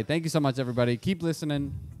 All right. Thank you so much, everybody. Keep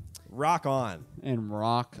listening Rock on. and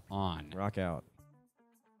rock on. Rock out.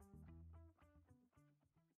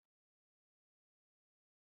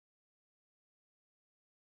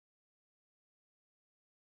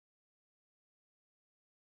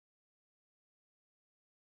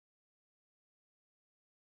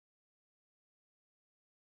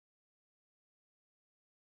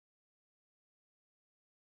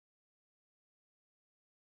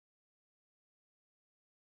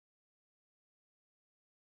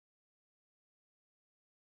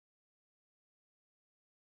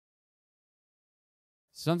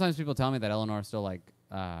 Sometimes people tell me that Eleanor still like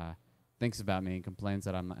thinks about me and complains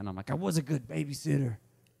that I'm like, I was a good babysitter.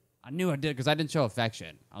 I knew I did because I didn't show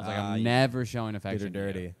affection. I was like, I'm never showing affection. Did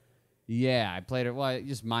her to you. dirty. Yeah, I played her. Well, I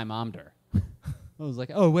just my mommed her. I was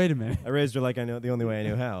like, oh, wait a minute. I raised her like I know the only way I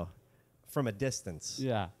knew how. From a distance.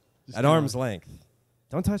 Yeah. Just At kinda arm's like, length.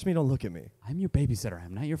 Don't touch me, don't look at me. I'm your babysitter.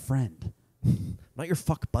 I'm not your friend. Not your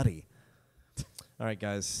fuck buddy. All right,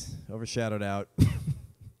 guys. Overshadowed out.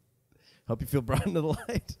 Hope you feel brought into the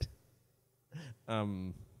light.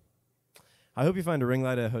 I hope you find a ring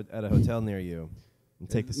light at a hotel near you and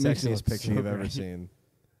take the It makes it sexiest look picture so you've ever great. seen.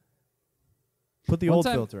 Put the One old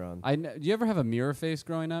time, filter on. do you ever have a mirror face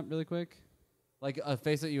growing up really quick? Like a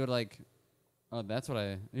face that you would like, oh, that's what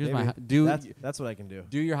I, here's Maybe. my, That's what I can do.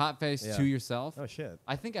 do your hot face Yeah. to yourself. Oh, shit.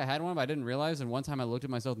 I think I had one, but I didn't realize. And one time I looked at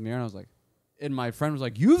myself in the mirror and I was like, and my friend was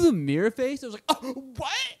like, you have a mirror face? I was like, oh,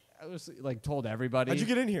 what? I was like told everybody. How'd you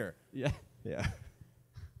get in here? Yeah. Yeah.